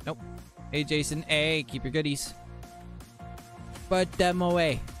goodies. Nope. Hey, Jason, hey, keep your goodies. Put them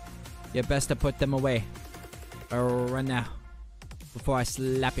away. You best to put them away. Or run now. Before I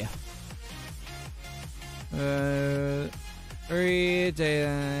slap you. 3,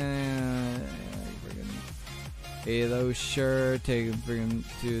 Halo, sure. Take a friggin'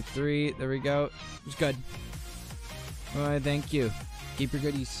 2, 3. There we go. It's good. Alright, thank you. Keep your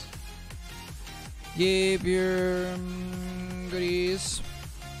goodies. Keep your goodies.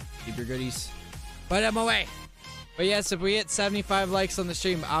 Keep your goodies. Put them away. But yes, if we hit 75 likes on the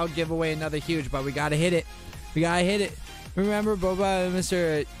stream, I'll give away another huge. But we gotta hit it. We gotta hit it. Remember, Boba,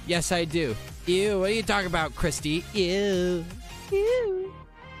 Mr. Yes, I do. Ew, what are you talking about, Christy? Ew. Ew.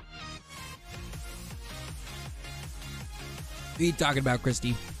 What are you talking about, Christy?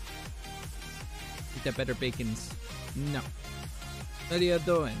 Eat that better bacons. No. What are you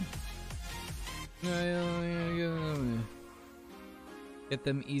doing? Get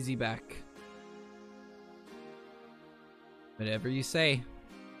them easy back. Whatever you say.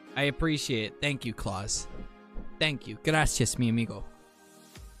 I appreciate it. Thank you, Claus. Thank you. Gracias, mi amigo.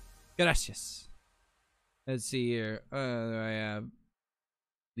 Gracias. Let's see here. I have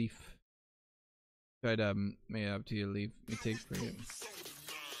leaf. Try to make it up to you, leaf. Let me take for you.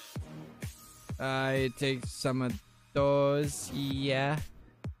 I take some of those. Yeah.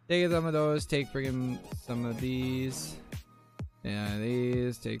 Take some of those. Take friggin' some of these. Yeah,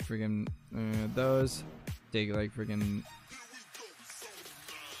 these. Take friggin' those. Take like friggin'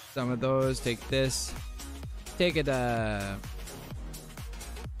 some of those. Take this. Take it.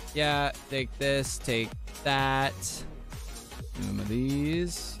 Yeah. Take this. Take that. Some of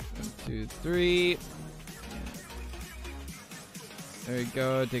these. 1, 2, 3. There we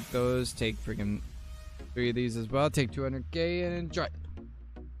go. Take those. Take friggin' 3 of these as well. Take 200k and enjoy.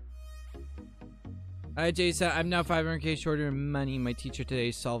 Alright, Jason, I'm now 500k shorter in money. My teacher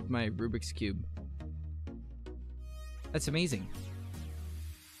today solved my Rubik's Cube. That's amazing.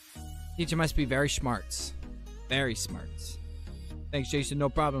 Teacher must be very smart. Very smart. Thanks, Jason. No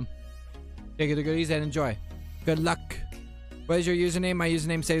problem. Take the goodies and enjoy. Good luck. What is your username? My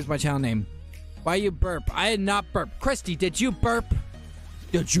username saves my channel name. Why you burp? I did not burp. Christy, did you burp?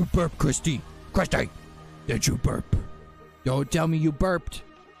 Did you burp, Christy? Christy, did you burp? Don't tell me you burped.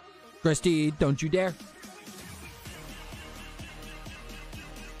 Christy, don't you dare.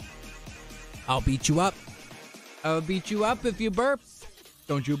 I'll beat you up. I'll beat you up if you burp.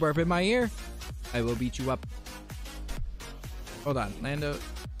 Don't you burp in my ear. I will beat you up. Hold on, Lando.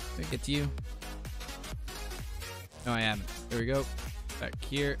 Let me get to you. No, I haven't. There we go. Back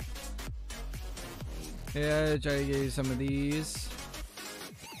here. Yeah, try to get you some of these.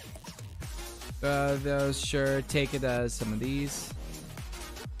 Those, sure. Take it as some of these.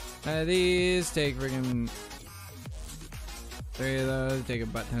 These. Take friggin' 3 of those. Take a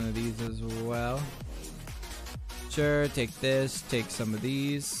butt ton of these as well. Sure. Take this. Take some of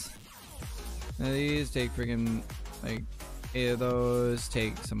these. These. Take friggin' like 8 of those.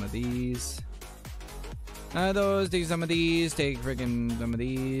 Take some of those. Take some of these. Take friggin' some of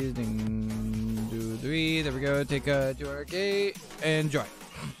these. And do 3. There we go. Take a 200k. Enjoy.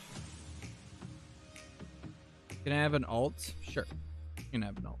 Can I have an alt? Sure. You can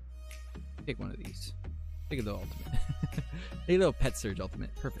have an alt. Take one of these. Take a little ultimate. Take a little Pet Surge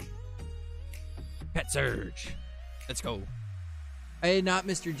ultimate. Perfect. Pet Surge. Let's go. Hey, not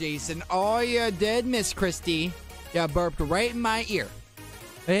Mr. Jason. Oh, you did, Miss Christy. You burped right in my ear.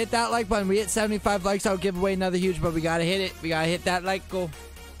 I hit that like button. We hit 75 likes. I'll give away another huge, but we gotta hit it. We gotta hit that like goal.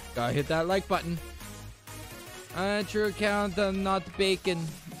 Gotta hit that like button. True account, I'm not bacon.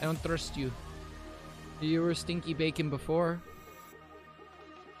 I don't trust you. You were stinky bacon before.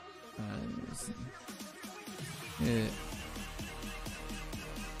 Yeah.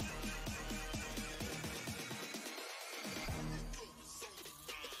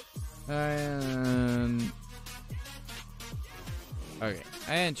 Okay,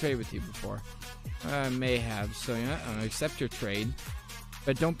 I didn't trade with you before. I may have, so you know, I'm gonna accept your trade.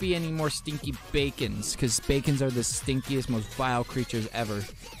 But don't be any more stinky bacons, because bacons are the stinkiest, most vile creatures ever. And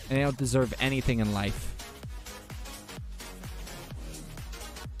they don't deserve anything in life.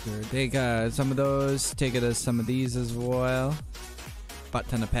 Sure, take some of those, take it as some of these as well. Butt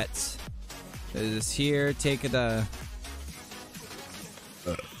ton of pets. This here, take it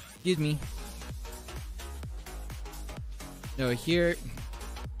excuse me. No, here.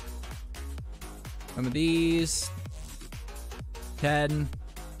 Some of these. 10.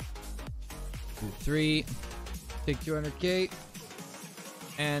 2, 3. Take 200k.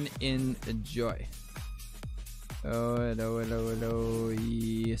 And enjoy. Oh, hello, hello, hello.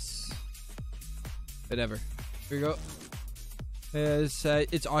 Yes. Whatever. Here we go.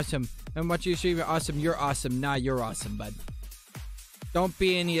 It's awesome. And what you stream, awesome. You're awesome. Nah, you're awesome, bud. Don't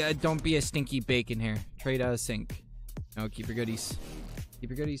be a stinky bacon here. Trade out of sink. No, keep your goodies.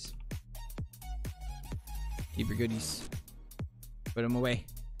 Keep your goodies. Keep your goodies. Put them away.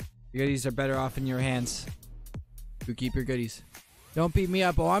 Your goodies are better off in your hands. You keep your goodies. Don't beat me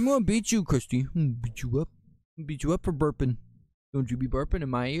up. Oh, I'm gonna beat you, Christy. I'm gonna beat you up. I'm gonna beat you up for burping. Don't you be burping in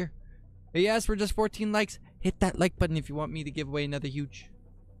my ear. Hey, yes, we're just 14 likes. Hit that like button if you want me to give away another huge.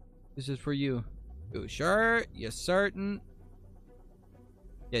 This is for you. You sure? You certain?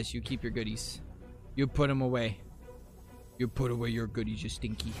 Yes, you keep your goodies. You put them away. You put away your goodies, you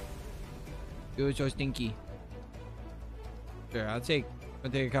stinky. You're so stinky. Sure, I'll take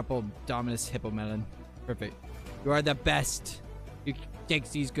a couple Dominus Hippo Melon. Perfect. You are the best. You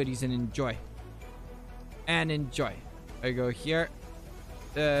take these goodies and enjoy. And enjoy. I go here.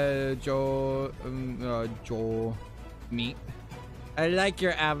 Joe meat. I like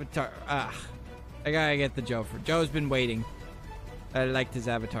your avatar. I gotta get the Joe. Joe's been waiting. I liked his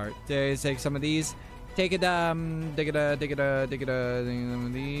avatar. Take some of these. Take it. Take some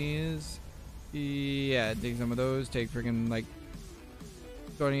of these. Yeah, take some of those. Take freaking like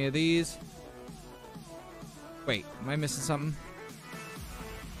 20 of these. Wait, am I missing something?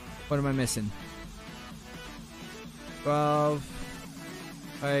 What am I missing? 12.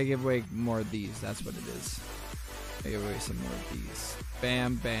 I give away more of these. That's what it is. I give away some more of these.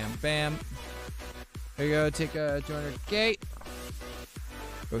 Bam, bam, bam. There you go. Take a 200k.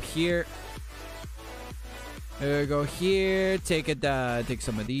 Go here. Go here. Take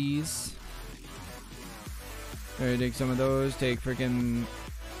some of these. Take some of those. Take freaking.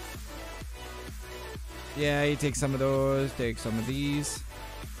 Yeah, you take some of those. Take some of these.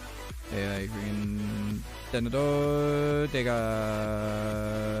 Yeah, like freaking 10 of those. Take 3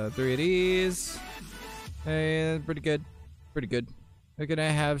 of these. Hey, pretty good. Pretty good. Can I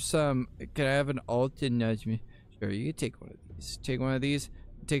have some? Can I have an alt and nudge me? Sure, you can take one of these. Take one of these.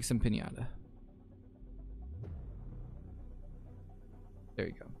 Take some pinata. There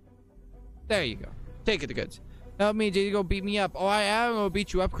you go. There you go. Take it the goods. Help me, did you go beat me up? Oh, I am gonna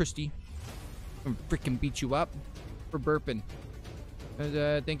beat you up, Christy. I'm freaking beat you up for burping.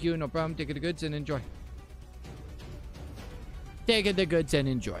 Thank you, no problem. Take it the goods and enjoy. Take it the goods and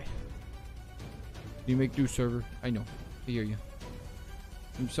enjoy. You make do, server. I know. I hear you.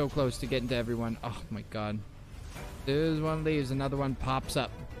 I'm so close to getting to everyone. Oh my god. This one leaves, another one pops up.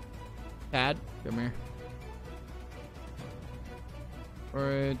 Tad, come here.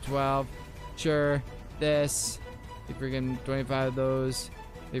 Or 12. Sure. This. Take freaking 25 of those.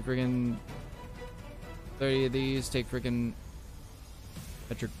 Take freaking 30 of these. Take freaking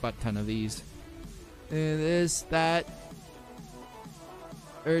metric butt ton of these. And this, that.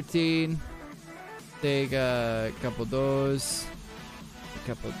 13. Take a couple of those. A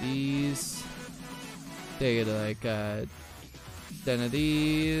couple of these. Take it like 10 of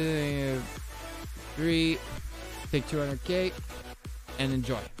these. 3. Take 200k. And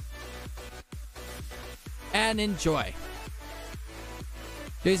enjoy. And enjoy.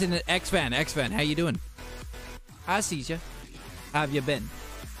 Jason, X-Fan, how you doing? I see ya. How have you been?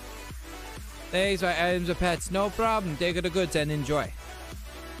 Thanks for items of pets. No problem. Take it the goods and enjoy.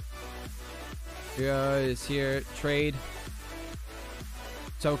 Here is here. Trade.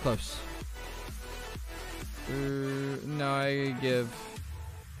 So close. No, I give.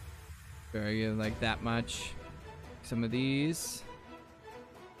 Sure, I give like that much. Some of these.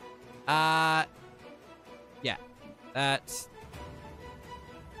 Yeah.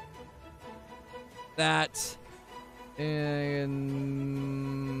 That. And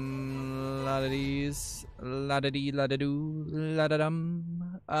a lot of these. La-da-dee-la-da-doo.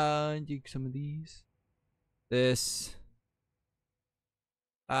 La-da-dum. Take some of these. This.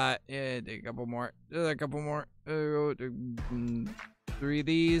 Yeah, take a couple more. A couple more. 3 of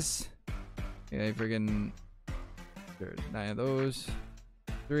these. Yeah, friggin' 9 of those.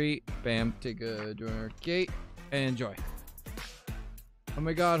 3. Bam. Take a 200k and enjoy. Oh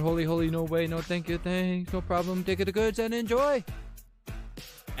my god, holy, no way, no thank you, thanks, no problem. Take it the goods and enjoy.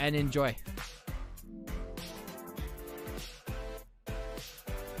 And enjoy.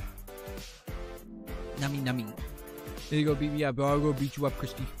 Nummy. There you go, beat me up. I'll go beat you up,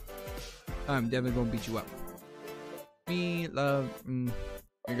 Christy. I'm definitely gonna beat you up. Me, love, there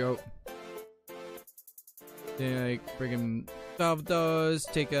you go. Yeah, like, friggin' 12 of those.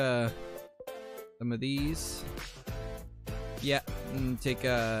 Take some of these. Yeah, take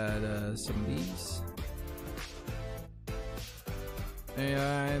some of these.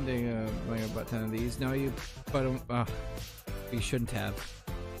 Yeah, I think like about 10 of these. No, you, but you shouldn't have.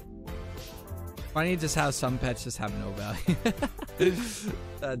 Funny just how some pets just have no value.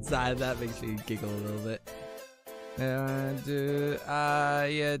 That makes me giggle a little bit. And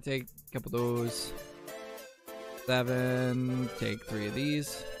yeah, take a couple of those. 7. Take 3 of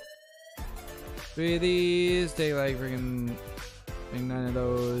these. 3 of these. Take like freaking 9 of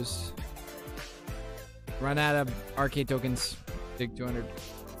those. Run out of arcade tokens. Take 200.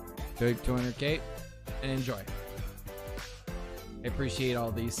 Take 200k and enjoy. I appreciate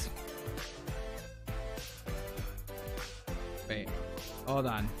all these. Wait, hold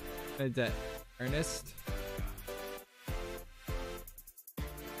on. Is that Ernest?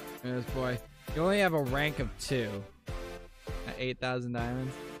 Ernest boy. You only have a rank of 2 at 8,000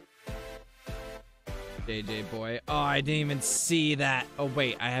 diamonds. JJ boy. Oh, I didn't even see that. Oh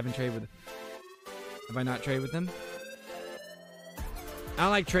wait, I haven't traded with him. Have I not traded with him? I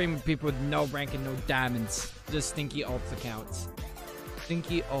don't like trading with people with no rank and no diamonds. Just stinky alt accounts.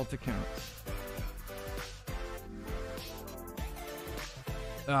 Stinky alt accounts.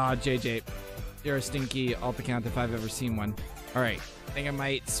 Oh, JJ. You're a stinky alt account if I've ever seen one. Alright. I think I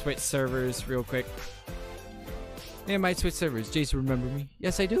might switch servers real quick. I might switch servers. Jason, remember me?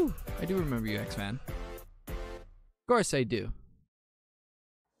 Yes, I do. I do remember you, X-Man. Of course I do.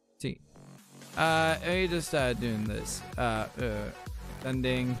 See. Let me just doing this.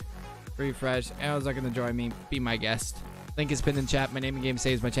 Sending. Refresh. Anyone's not gonna join me. Be my guest. Link is pinned in chat. My name in game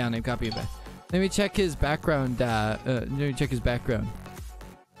saves my channel name. Copy of it. Let me check his background. Let me check his background.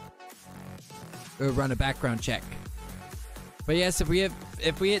 Run a background check. But yes, if we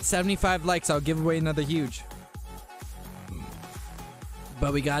hit 75 likes, I'll give away another huge.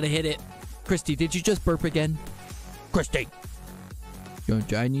 But we gotta hit it. Christy, did you just burp again? Christy!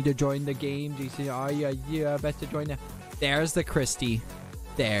 I need to join the game. JC, oh yeah, best to join now. There's the Christy.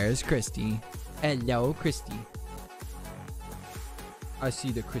 There's Christy. Hello, Christy. I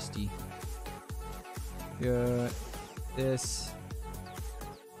see the Christy. This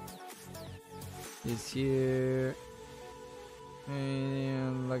is here.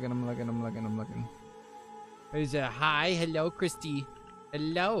 And I'm looking. He's a hi, hello, Christy.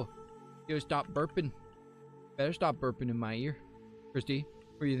 Hello. You stop burping. Better stop burping in my ear. Christy,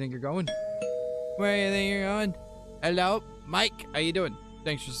 where do you think you're going? Where do you think you're going? Hello, Mike. How you doing?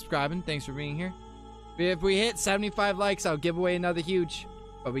 Thanks for subscribing. Thanks for being here. If we hit 75 likes, I'll give away another huge.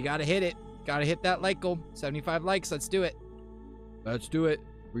 But we gotta hit it. Gotta hit that like goal. 75 likes. Let's do it. Let's do it.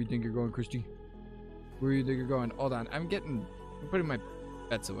 Where do you think you're going, Christy? Where do you think you're going? Hold on. I'm putting my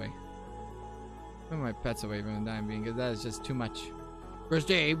pets away. Putting my pets away from the time being, because that is just too much.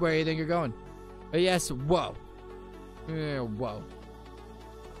 Christy, where do you think you're going? Yes, whoa. Yeah, whoa.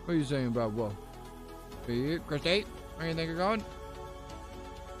 What are you saying about whoa? Christy, where do you think you're going?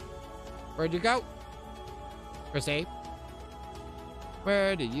 Where'd you go? Christy,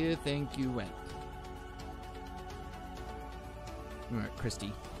 where do you think you went? Alright,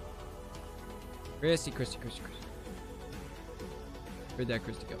 Christy. Christy. Where'd that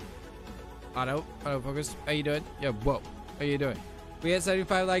Christy go? Autofocus. How you doing? Yeah, whoa. How you doing? We had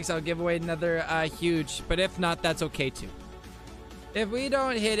 75 likes, I'll give away another huge. But if not, that's okay too. If we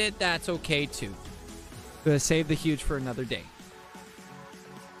don't hit it, that's okay too. Gonna save the huge for another day.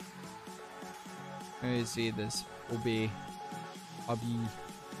 Let me see, this will be... I'll be...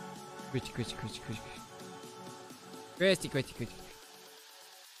 Christy.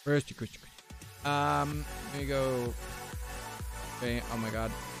 Let me go... Okay, oh my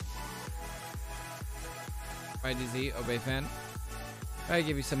god. YDZ, obey fan. I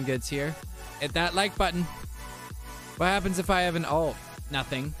give you some goods here. Hit that like button. What happens if I have an alt?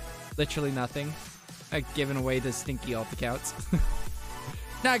 Nothing. Literally nothing. Not giving away the stinky alt accounts.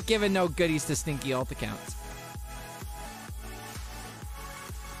 Not giving no goodies to stinky alt accounts.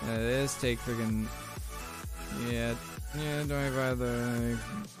 This take friggin... Yeah, 25,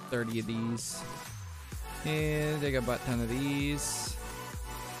 30 of these. And take a butt ton of these.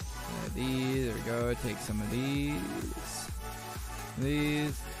 There we go. Take some of these.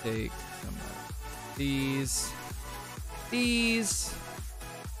 Take some of these. These.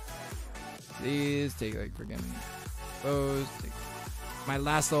 Take like friggin' those. Take my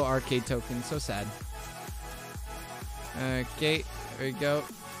last little arcade token. So sad. Okay, there we go.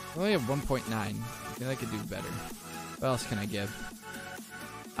 I only have 1.9. I feel like I could do better. What else can I give?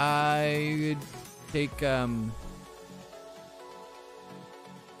 I would take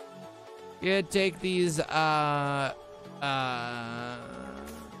yeah, take these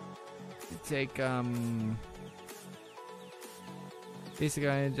take basic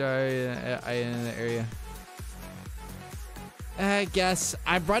iron jar in the area. I guess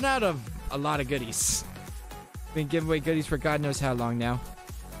I've run out of a lot of goodies. Been giving away goodies for God knows how long now.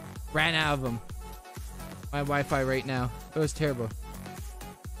 Ran out of them. my Wi-Fi right now. It was terrible.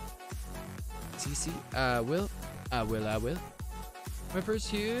 CC, will. My first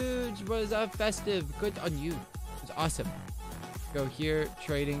huge was festive. Good on you. It was awesome. Go here,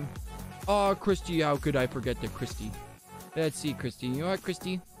 trading. Oh, Christy, how could I forget the Christy? Let's see, Christy. You know what,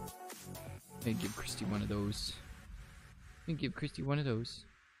 Christy? I'm gonna give Christy one of those. I'm gonna give Christy one of those.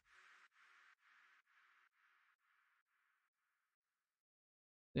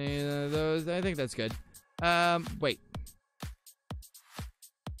 Those, I think that's good. Wait.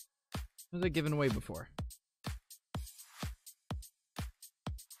 What was I giving away before?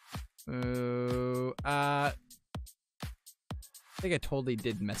 I think I totally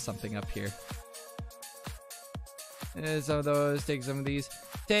did mess something up here. Some of those, take some of these.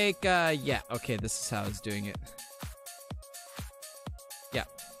 Take, yeah, okay, this is how I was doing it. Yeah.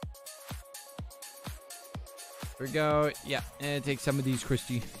 Here we go, yeah, and take some of these,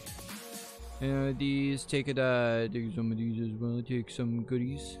 Christy. These, take it, take some of these as well, take some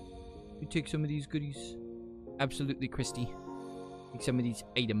goodies. You take some of these goodies. Absolutely, Christy. Take some of these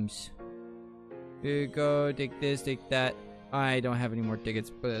items. Here you go, take this, take that. I don't have any more tickets,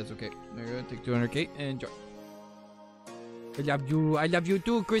 but that's okay. There you go, take 200k and enjoy. I love you. I love you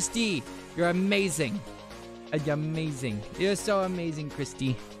too, Christy. You're amazing. You're amazing. You're so amazing,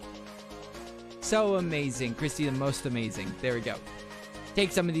 Christy. So amazing. Christy, the most amazing. There we go.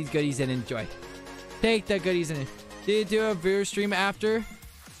 Take some of these goodies and enjoy. Take the goodies and... Did you do a viewer stream after?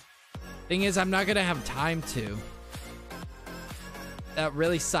 Thing is, I'm not gonna have time to. That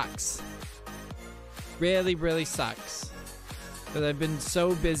really sucks. Really, really sucks. Because I've been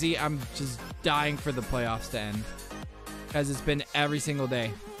so busy, I'm just dying for the playoffs to end. Because it's been every single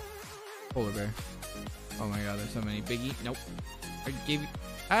day. Polar bear. Oh my god, there's so many. Biggie. Nope.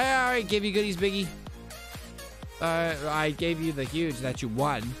 I already gave you goodies, Biggie. I gave you the huge that you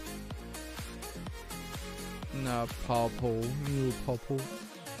won. No, Pawpaw. No, Pawpaw.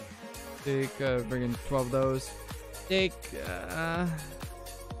 Take, friggin' 12 of those. Take,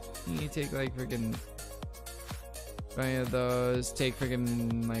 you take, like, friggin' 20 of those. Take,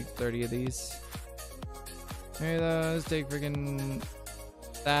 friggin', like, 30 of these. 30 of those. Take, friggin'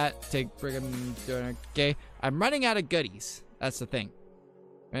 that. Take, friggin' 200k. I'm running out of goodies. That's the thing.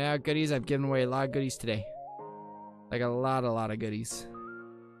 Running out of goodies. I've given away a lot of goodies today. Like, a lot of goodies.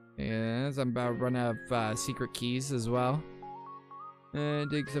 Yes, I'm about to run out of secret keys as well.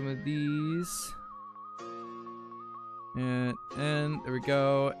 And take some of these. And there we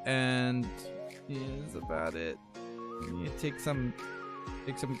go. And yeah, that's about it. You take some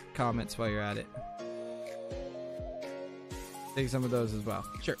comments while you're at it. Take some of those as well.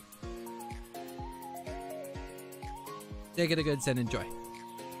 Sure. Take it a good and enjoy.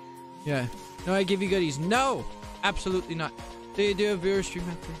 Yeah. No, I give you goodies. No! Absolutely not. Do you do a viewer stream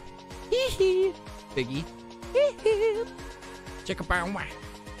after? Hee Biggie. Hee Check a bow.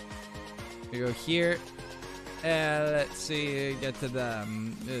 We go here. Let's see. Get to the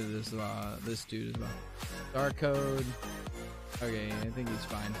this dude as well. Star code. Okay, I think he's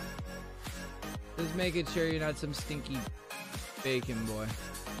fine. Just making sure you're not some stinky bacon boy.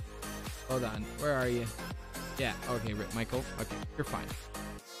 Hold on. Where are you? Yeah. Okay, Rip Michael. Okay, you're fine.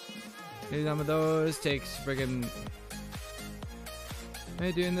 Here's some of those. Takes friggin'. Am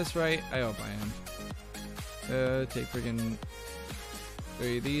I doing this right? I hope I am. Take friggin'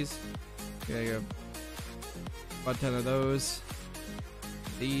 3 of these. Okay, I got about 10 of those.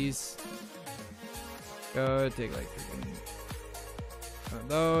 These. Go take like friggin' one of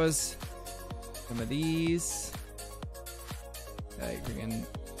those. Some of these. Like friggin'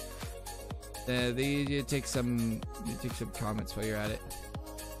 these. You take some comments while you're at it.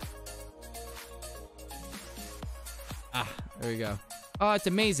 Ah, there we go. Oh, it's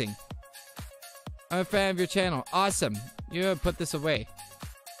amazing. I'm a fan of your channel. Awesome. You gotta put this away.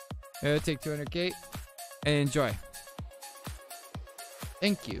 Take 200k and enjoy.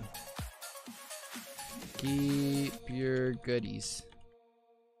 Thank you. Keep your goodies.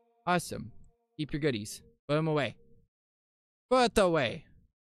 Awesome. Keep your goodies. Put them away. Put it away.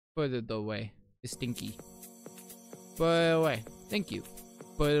 Put it away. It's stinky. Put it away. Thank you.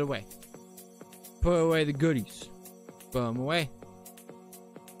 Put it away. Put away the goodies. Put them away.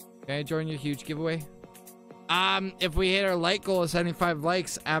 Can I join your huge giveaway? If we hit our like goal of 75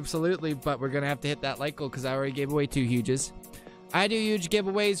 likes, absolutely, but we're gonna have to hit that like goal because I already gave away 2 huges. I do huge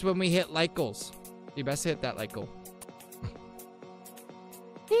giveaways when we hit like goals. You best hit that like goal.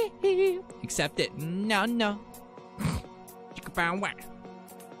 Accept it. No. No.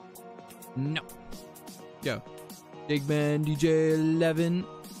 Go. Big Man DJ 11.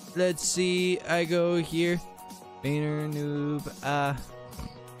 Let's see. I go here. Painter noob.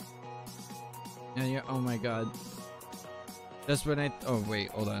 And yeah, oh my god. Just when I, oh wait,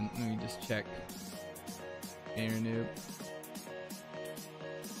 hold on. Let me just check. Gamer noob.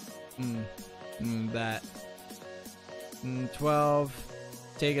 That. 12.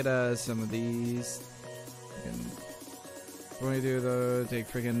 Take it, some of these. 22 of those. Take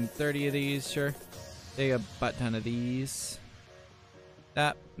freaking 30 of these, sure. Take a butt ton of these.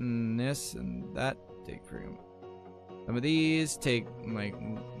 That, and this, and that. Take freaking some of these. Take, like,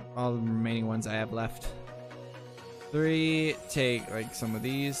 all the remaining ones I have left. 3. Take, like, some of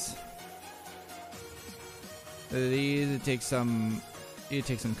these. These, take some. You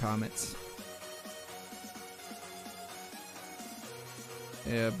take some comets.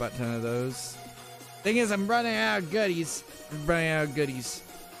 Yeah, a butt ton of those. Thing is, I'm running out of goodies. I'm running out of goodies.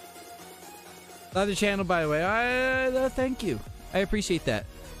 Love the channel, by the way. Thank you. I appreciate that.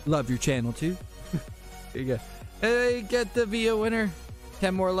 Love your channel, too. There you go. Hey, get to be a winner.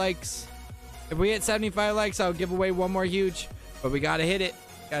 10 more likes. If we hit 75 likes, I'll give away one more huge. But we gotta hit it.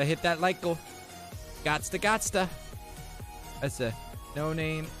 Gotta hit that like goal. Gotsta. That's a no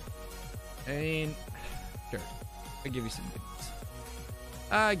name. I mean, sure. I'll give you some goodies.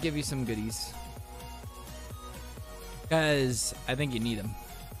 I'll give you some goodies. Because I think you need them.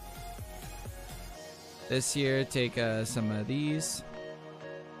 This year, take some of these.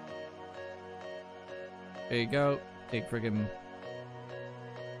 There you go. Take friggin'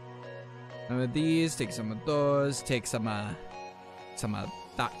 some of these. Take some of those. Take some of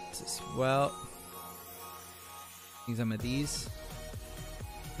that as well. Take some of these.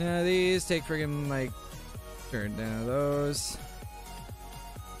 These. Take friggin' like turn down those.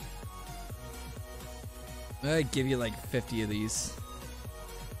 I give you like 50 of these.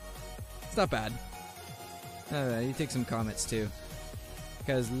 It's not bad. You take some comets too.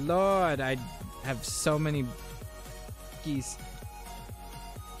 Because Lord, I have so many keys.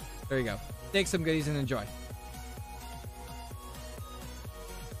 There you go. Take some goodies and enjoy.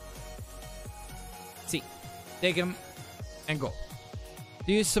 See. Take them and go.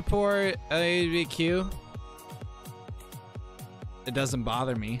 Do you support LGBTQ? It doesn't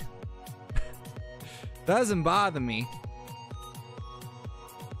bother me. Doesn't bother me.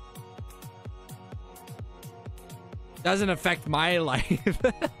 Doesn't affect my life.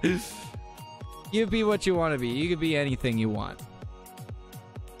 You be what you want to be. You could be anything you want.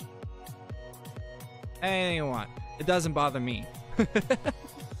 Anything you want. It doesn't bother me.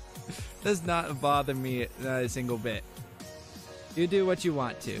 Does not bother me not a single bit. You do what you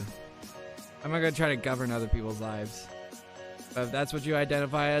want to. I'm not gonna try to govern other people's lives. But if that's what you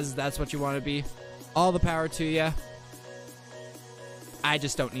identify as, that's what you want to be. All the power to you. I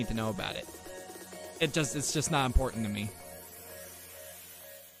just don't need to know about it. It's just not important to me.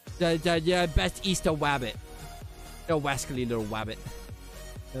 The best Easter wabbit. The wascally little wabbit.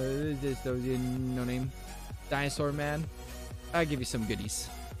 No name. Dinosaur man. I'll give you some goodies.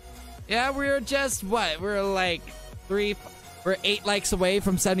 Yeah, we're just what? We're like we're 8 likes away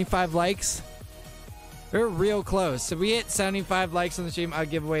from 75 likes. We're real close. So we hit 75 likes on the stream, I'll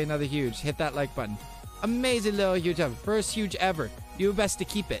give away another huge. Hit that like button. Amazing little huge ever. First huge ever. You best to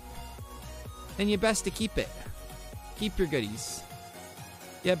keep it. And you best to keep it. Keep your goodies.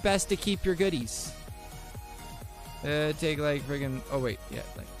 You best to keep your goodies. Take like friggin', oh wait, yeah,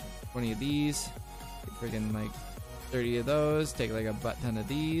 like 20 of these. Take friggin' like 30 of those. Take like a butt ton of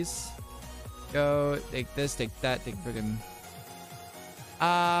these. Go, take this, take that, take friggin'.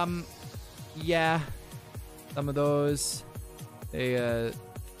 Yeah. Some of those.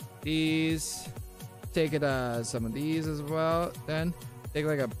 These. Take it, some of these as well. Then take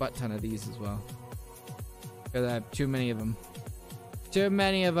like a butt ton of these as well. Because I have too many of them. Too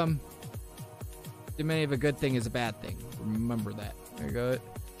many of them. Too many of a good thing is a bad thing. Remember that. There you go.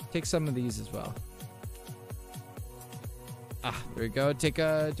 Take some of these as well. There you go. Take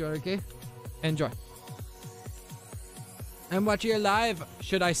a 200k. Enjoy. I'm watching your live.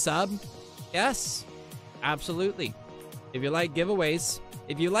 Should I sub? Yes. Absolutely. If you like giveaways,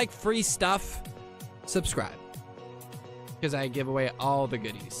 if you like free stuff, subscribe. Because I give away all the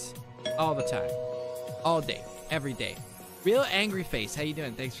goodies. All the time. All day. Every day. Real angry face. How you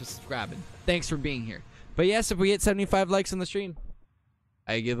doing? Thanks for subscribing. Thanks for being here. But yes, if we get 75 likes on the stream,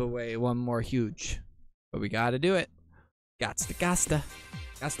 I give away one more huge. But we gotta do it. Gotsta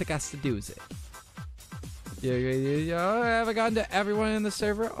do it. Yeah. Oh, have I gotten to everyone in the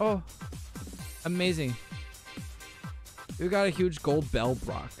server? Oh, amazing. We got a huge gold bell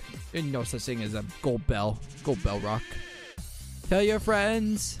rock. There's no such thing as a gold bell rock. Tell your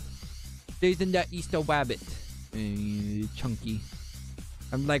friends. There's in that Easter wabbit. Chunky.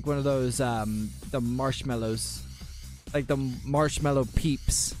 I'm like one of those the marshmallows. Like the marshmallow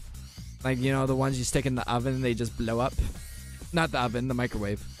peeps. Like, you know, the ones you stick in the oven and they just blow up. Not the oven, the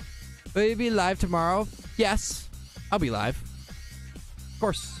microwave. Will you be live tomorrow? Yes, I'll be live. Of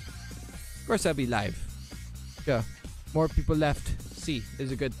course. Of course I'll be live. Yeah. More people left. See,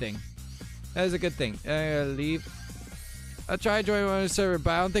 is a good thing. That is a good thing. Leave. I'll try to join one server,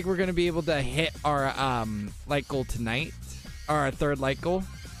 but I don't think we're going to be able to hit our like goal tonight. Or our third like goal.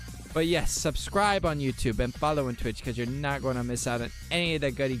 But yes, subscribe on YouTube and follow on Twitch because you're not going to miss out on any of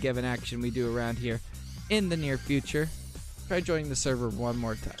the goody given action we do around here in the near future. Try joining the server one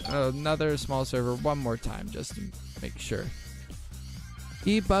more time. Another small server one more time just to make sure.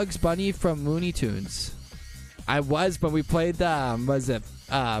 Eat Bugs Bunny from Looney Tunes. I was when we played the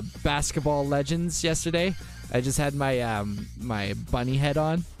Basketball Legends yesterday. I just had my my bunny head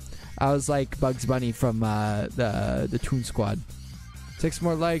on. I was like Bugs Bunny from the Toon Squad. 6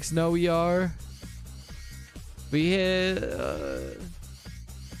 more likes. No, we are. We hit.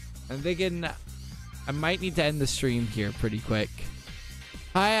 I'm thinking I might need to end the stream here pretty quick.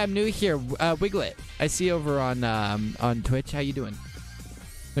 Hi, I'm new here. Wiglet. I see you over on Twitch. How you doing?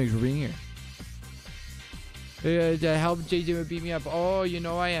 Thanks for being here. Help JJ beat me up. Oh, you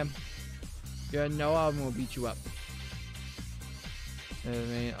know I am. You know I'm gonna beat you up.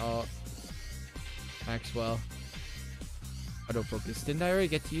 Oh, Maxwell. Autofocus. Didn't I already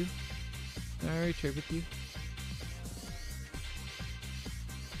get to you? Did I already trade with you?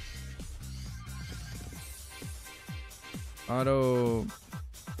 Auto.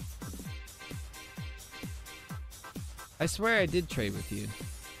 I swear I did trade with you.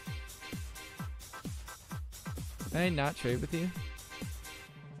 Did I not trade with you?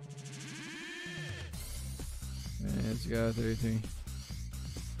 Let's go 33.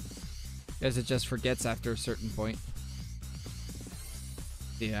 Guess it just forgets after a certain point.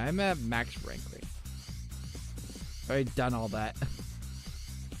 Yeah, I'm at max rank rate. Already done all that.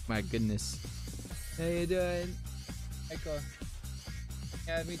 My goodness. How you doing? Echo.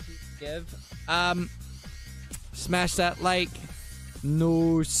 Had me to give. Smash that like.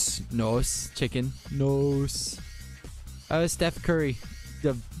 Nose. Chicken. Nose. Steph Curry.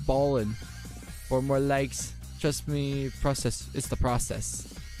 The ballin'. 4 more likes. Trust me, process. It's the process.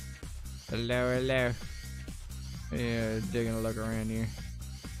 Hello. Yeah, they're gonna look around here.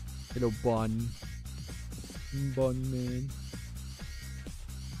 Little bun man.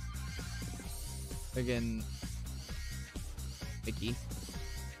 Again, Vicky.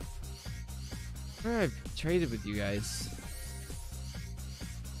 Where I've traded with you guys.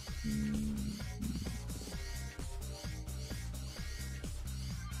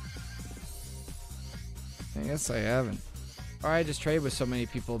 I guess I haven't. Or I just trade with so many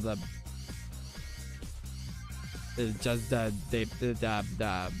people that just they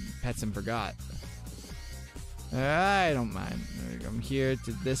pets and forgot. I don't mind. I'm here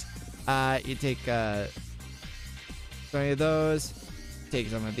to this. You take 20 of those. Take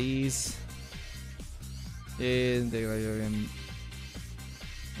some of these. And take like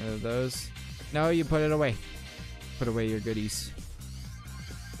those. No, you put it away. Put away your goodies.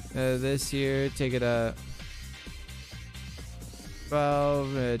 This here, take it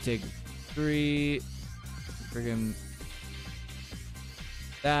 12. Take 3. Friggin'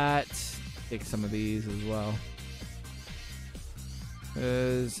 that. Take some of these as well.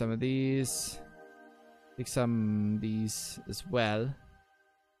 Some of these. Take some of these as well.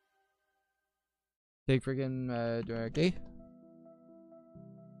 Take friggin' okay.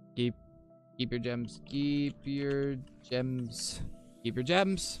 Keep your gems. Keep your gems. Keep your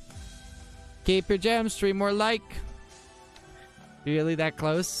gems. Keep your gems. 3 more like. Really that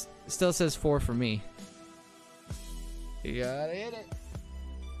close? It still says 4 for me. You gotta hit it.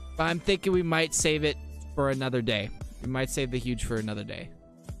 But I'm thinking we might save it for another day. We might save the huge for another day.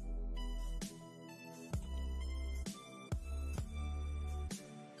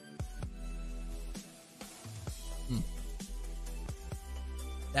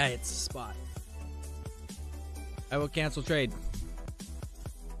 That hits the spot. I will cancel trade.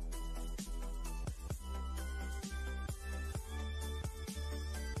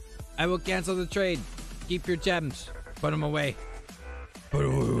 I will cancel the trade. Keep your gems. Put them away. Put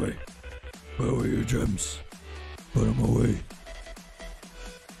them away. Put away your gems. Put them away.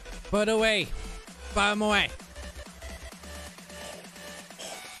 Put away. Put them away.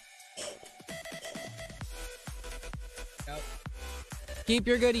 Go. Keep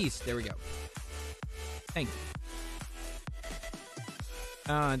your goodies. There we go. Thank you. I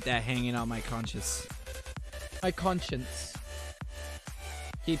don't want that hanging on my conscience. My conscience.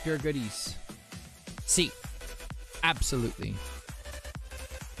 Keep your goodies. See. Absolutely.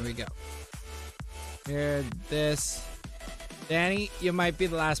 Here we go. Here, this. Danny, you might be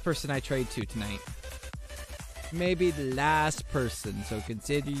the last person I trade to tonight. Maybe the last person, so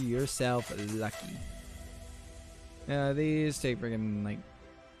consider yourself lucky. These take freaking like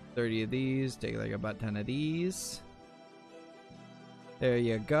 30 of these. Take like about 10 of these. There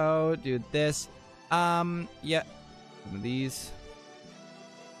you go. Do this. Yeah. Some of these.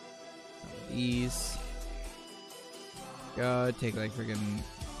 Some of these. Go. Take like freaking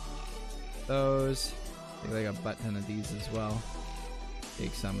those. Take like a butt ton of these as well.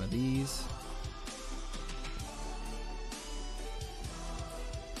 Take some of these.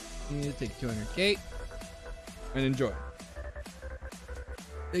 Take 200k. And enjoy.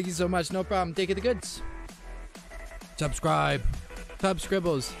 Thank you so much. No problem. Take it the goods. Subscribe. Sub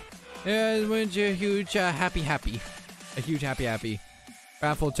scribbles. Yeah, went you a huge happy. A huge happy.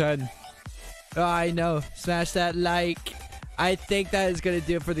 Raffle 10. Oh, I know. Smash that like. I think that is going to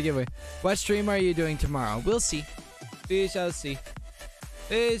do it for the giveaway. What stream are you doing tomorrow? We'll see. We shall see.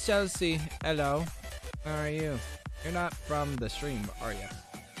 We shall see. Hello. How are you? You're not from the stream, are you?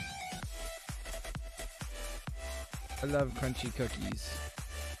 I love crunchy cookies.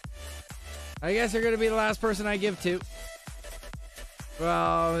 I guess you're going to be the last person I give to.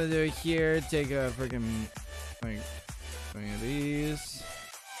 Well, they're here. Take a freaking like 20 of these.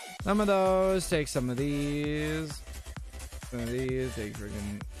 Some of those. Take some of these. Some of these. Take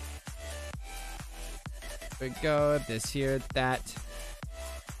freaking. There we go. This here. That.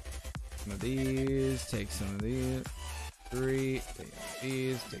 Some of these. Take some of these. 3. Take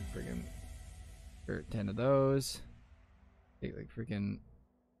these. Take freaking 10 of those. Take like freaking.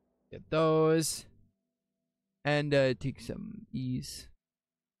 Get those. And take some of these.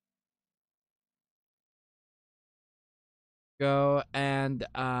 Go and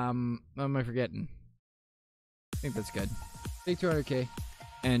what am I forgetting? I think that's good. Take 200k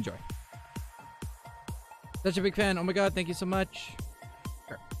and enjoy. Such a big fan. Oh my god, thank you so much.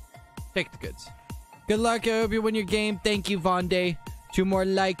 Sure. Take the goods. Good luck. I hope you win your game. Thank you, Vonday. 2 more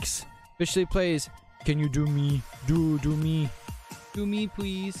likes. Officially plays. Can you do me? Do me. Do me,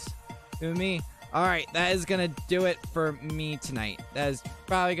 please. Do me. Alright, that is gonna do it for me tonight. That is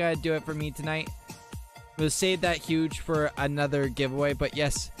probably gonna do it for me tonight. We'll save that huge for another giveaway. But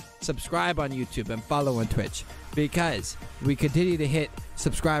yes, subscribe on YouTube and follow on Twitch. Because we continue to hit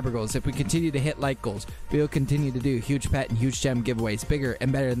subscriber goals. If we continue to hit like goals, we'll continue to do huge pet and huge gem giveaways. Bigger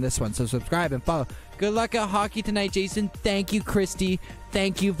and better than this one. So subscribe and follow. Good luck at hockey tonight, Jason. Thank you, Christy.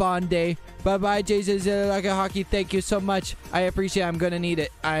 Thank you, Vonday. Bye-bye, Jason. Good luck at hockey. Thank you so much. I appreciate it. I'm going to need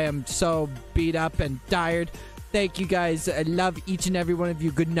it. I am so beat up and tired. Thank you, guys. I love each and every one of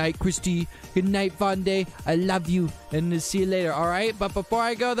you. Good night, Christy. Good night, Vonday. I love you. And we'll see you later, all right? But before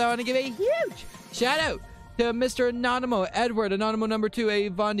I go, though, I want to give a huge shout-out to Mr. Anonymous, Edward, Anonymous number 2, A.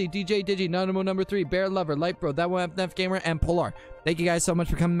 Vondi, DJ Digi, Anonymous number 3, Bear Lover, Light Bro, That One FNF Gamer, and Polar. Thank you guys so much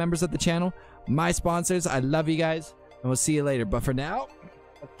for becoming members of the channel. My sponsors, I love you guys, and we'll see you later. But for now,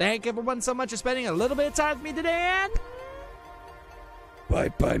 thank everyone so much for spending a little bit of time with me today, and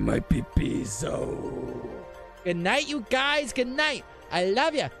bye-bye, my pee-peezo. Good night, you guys. Good night. I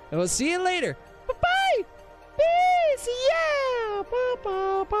love you, and we'll see you later. Bye-bye. Peace. Yeah.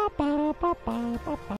 Bye-bye. Bye-bye. Bye-bye. Bye-bye.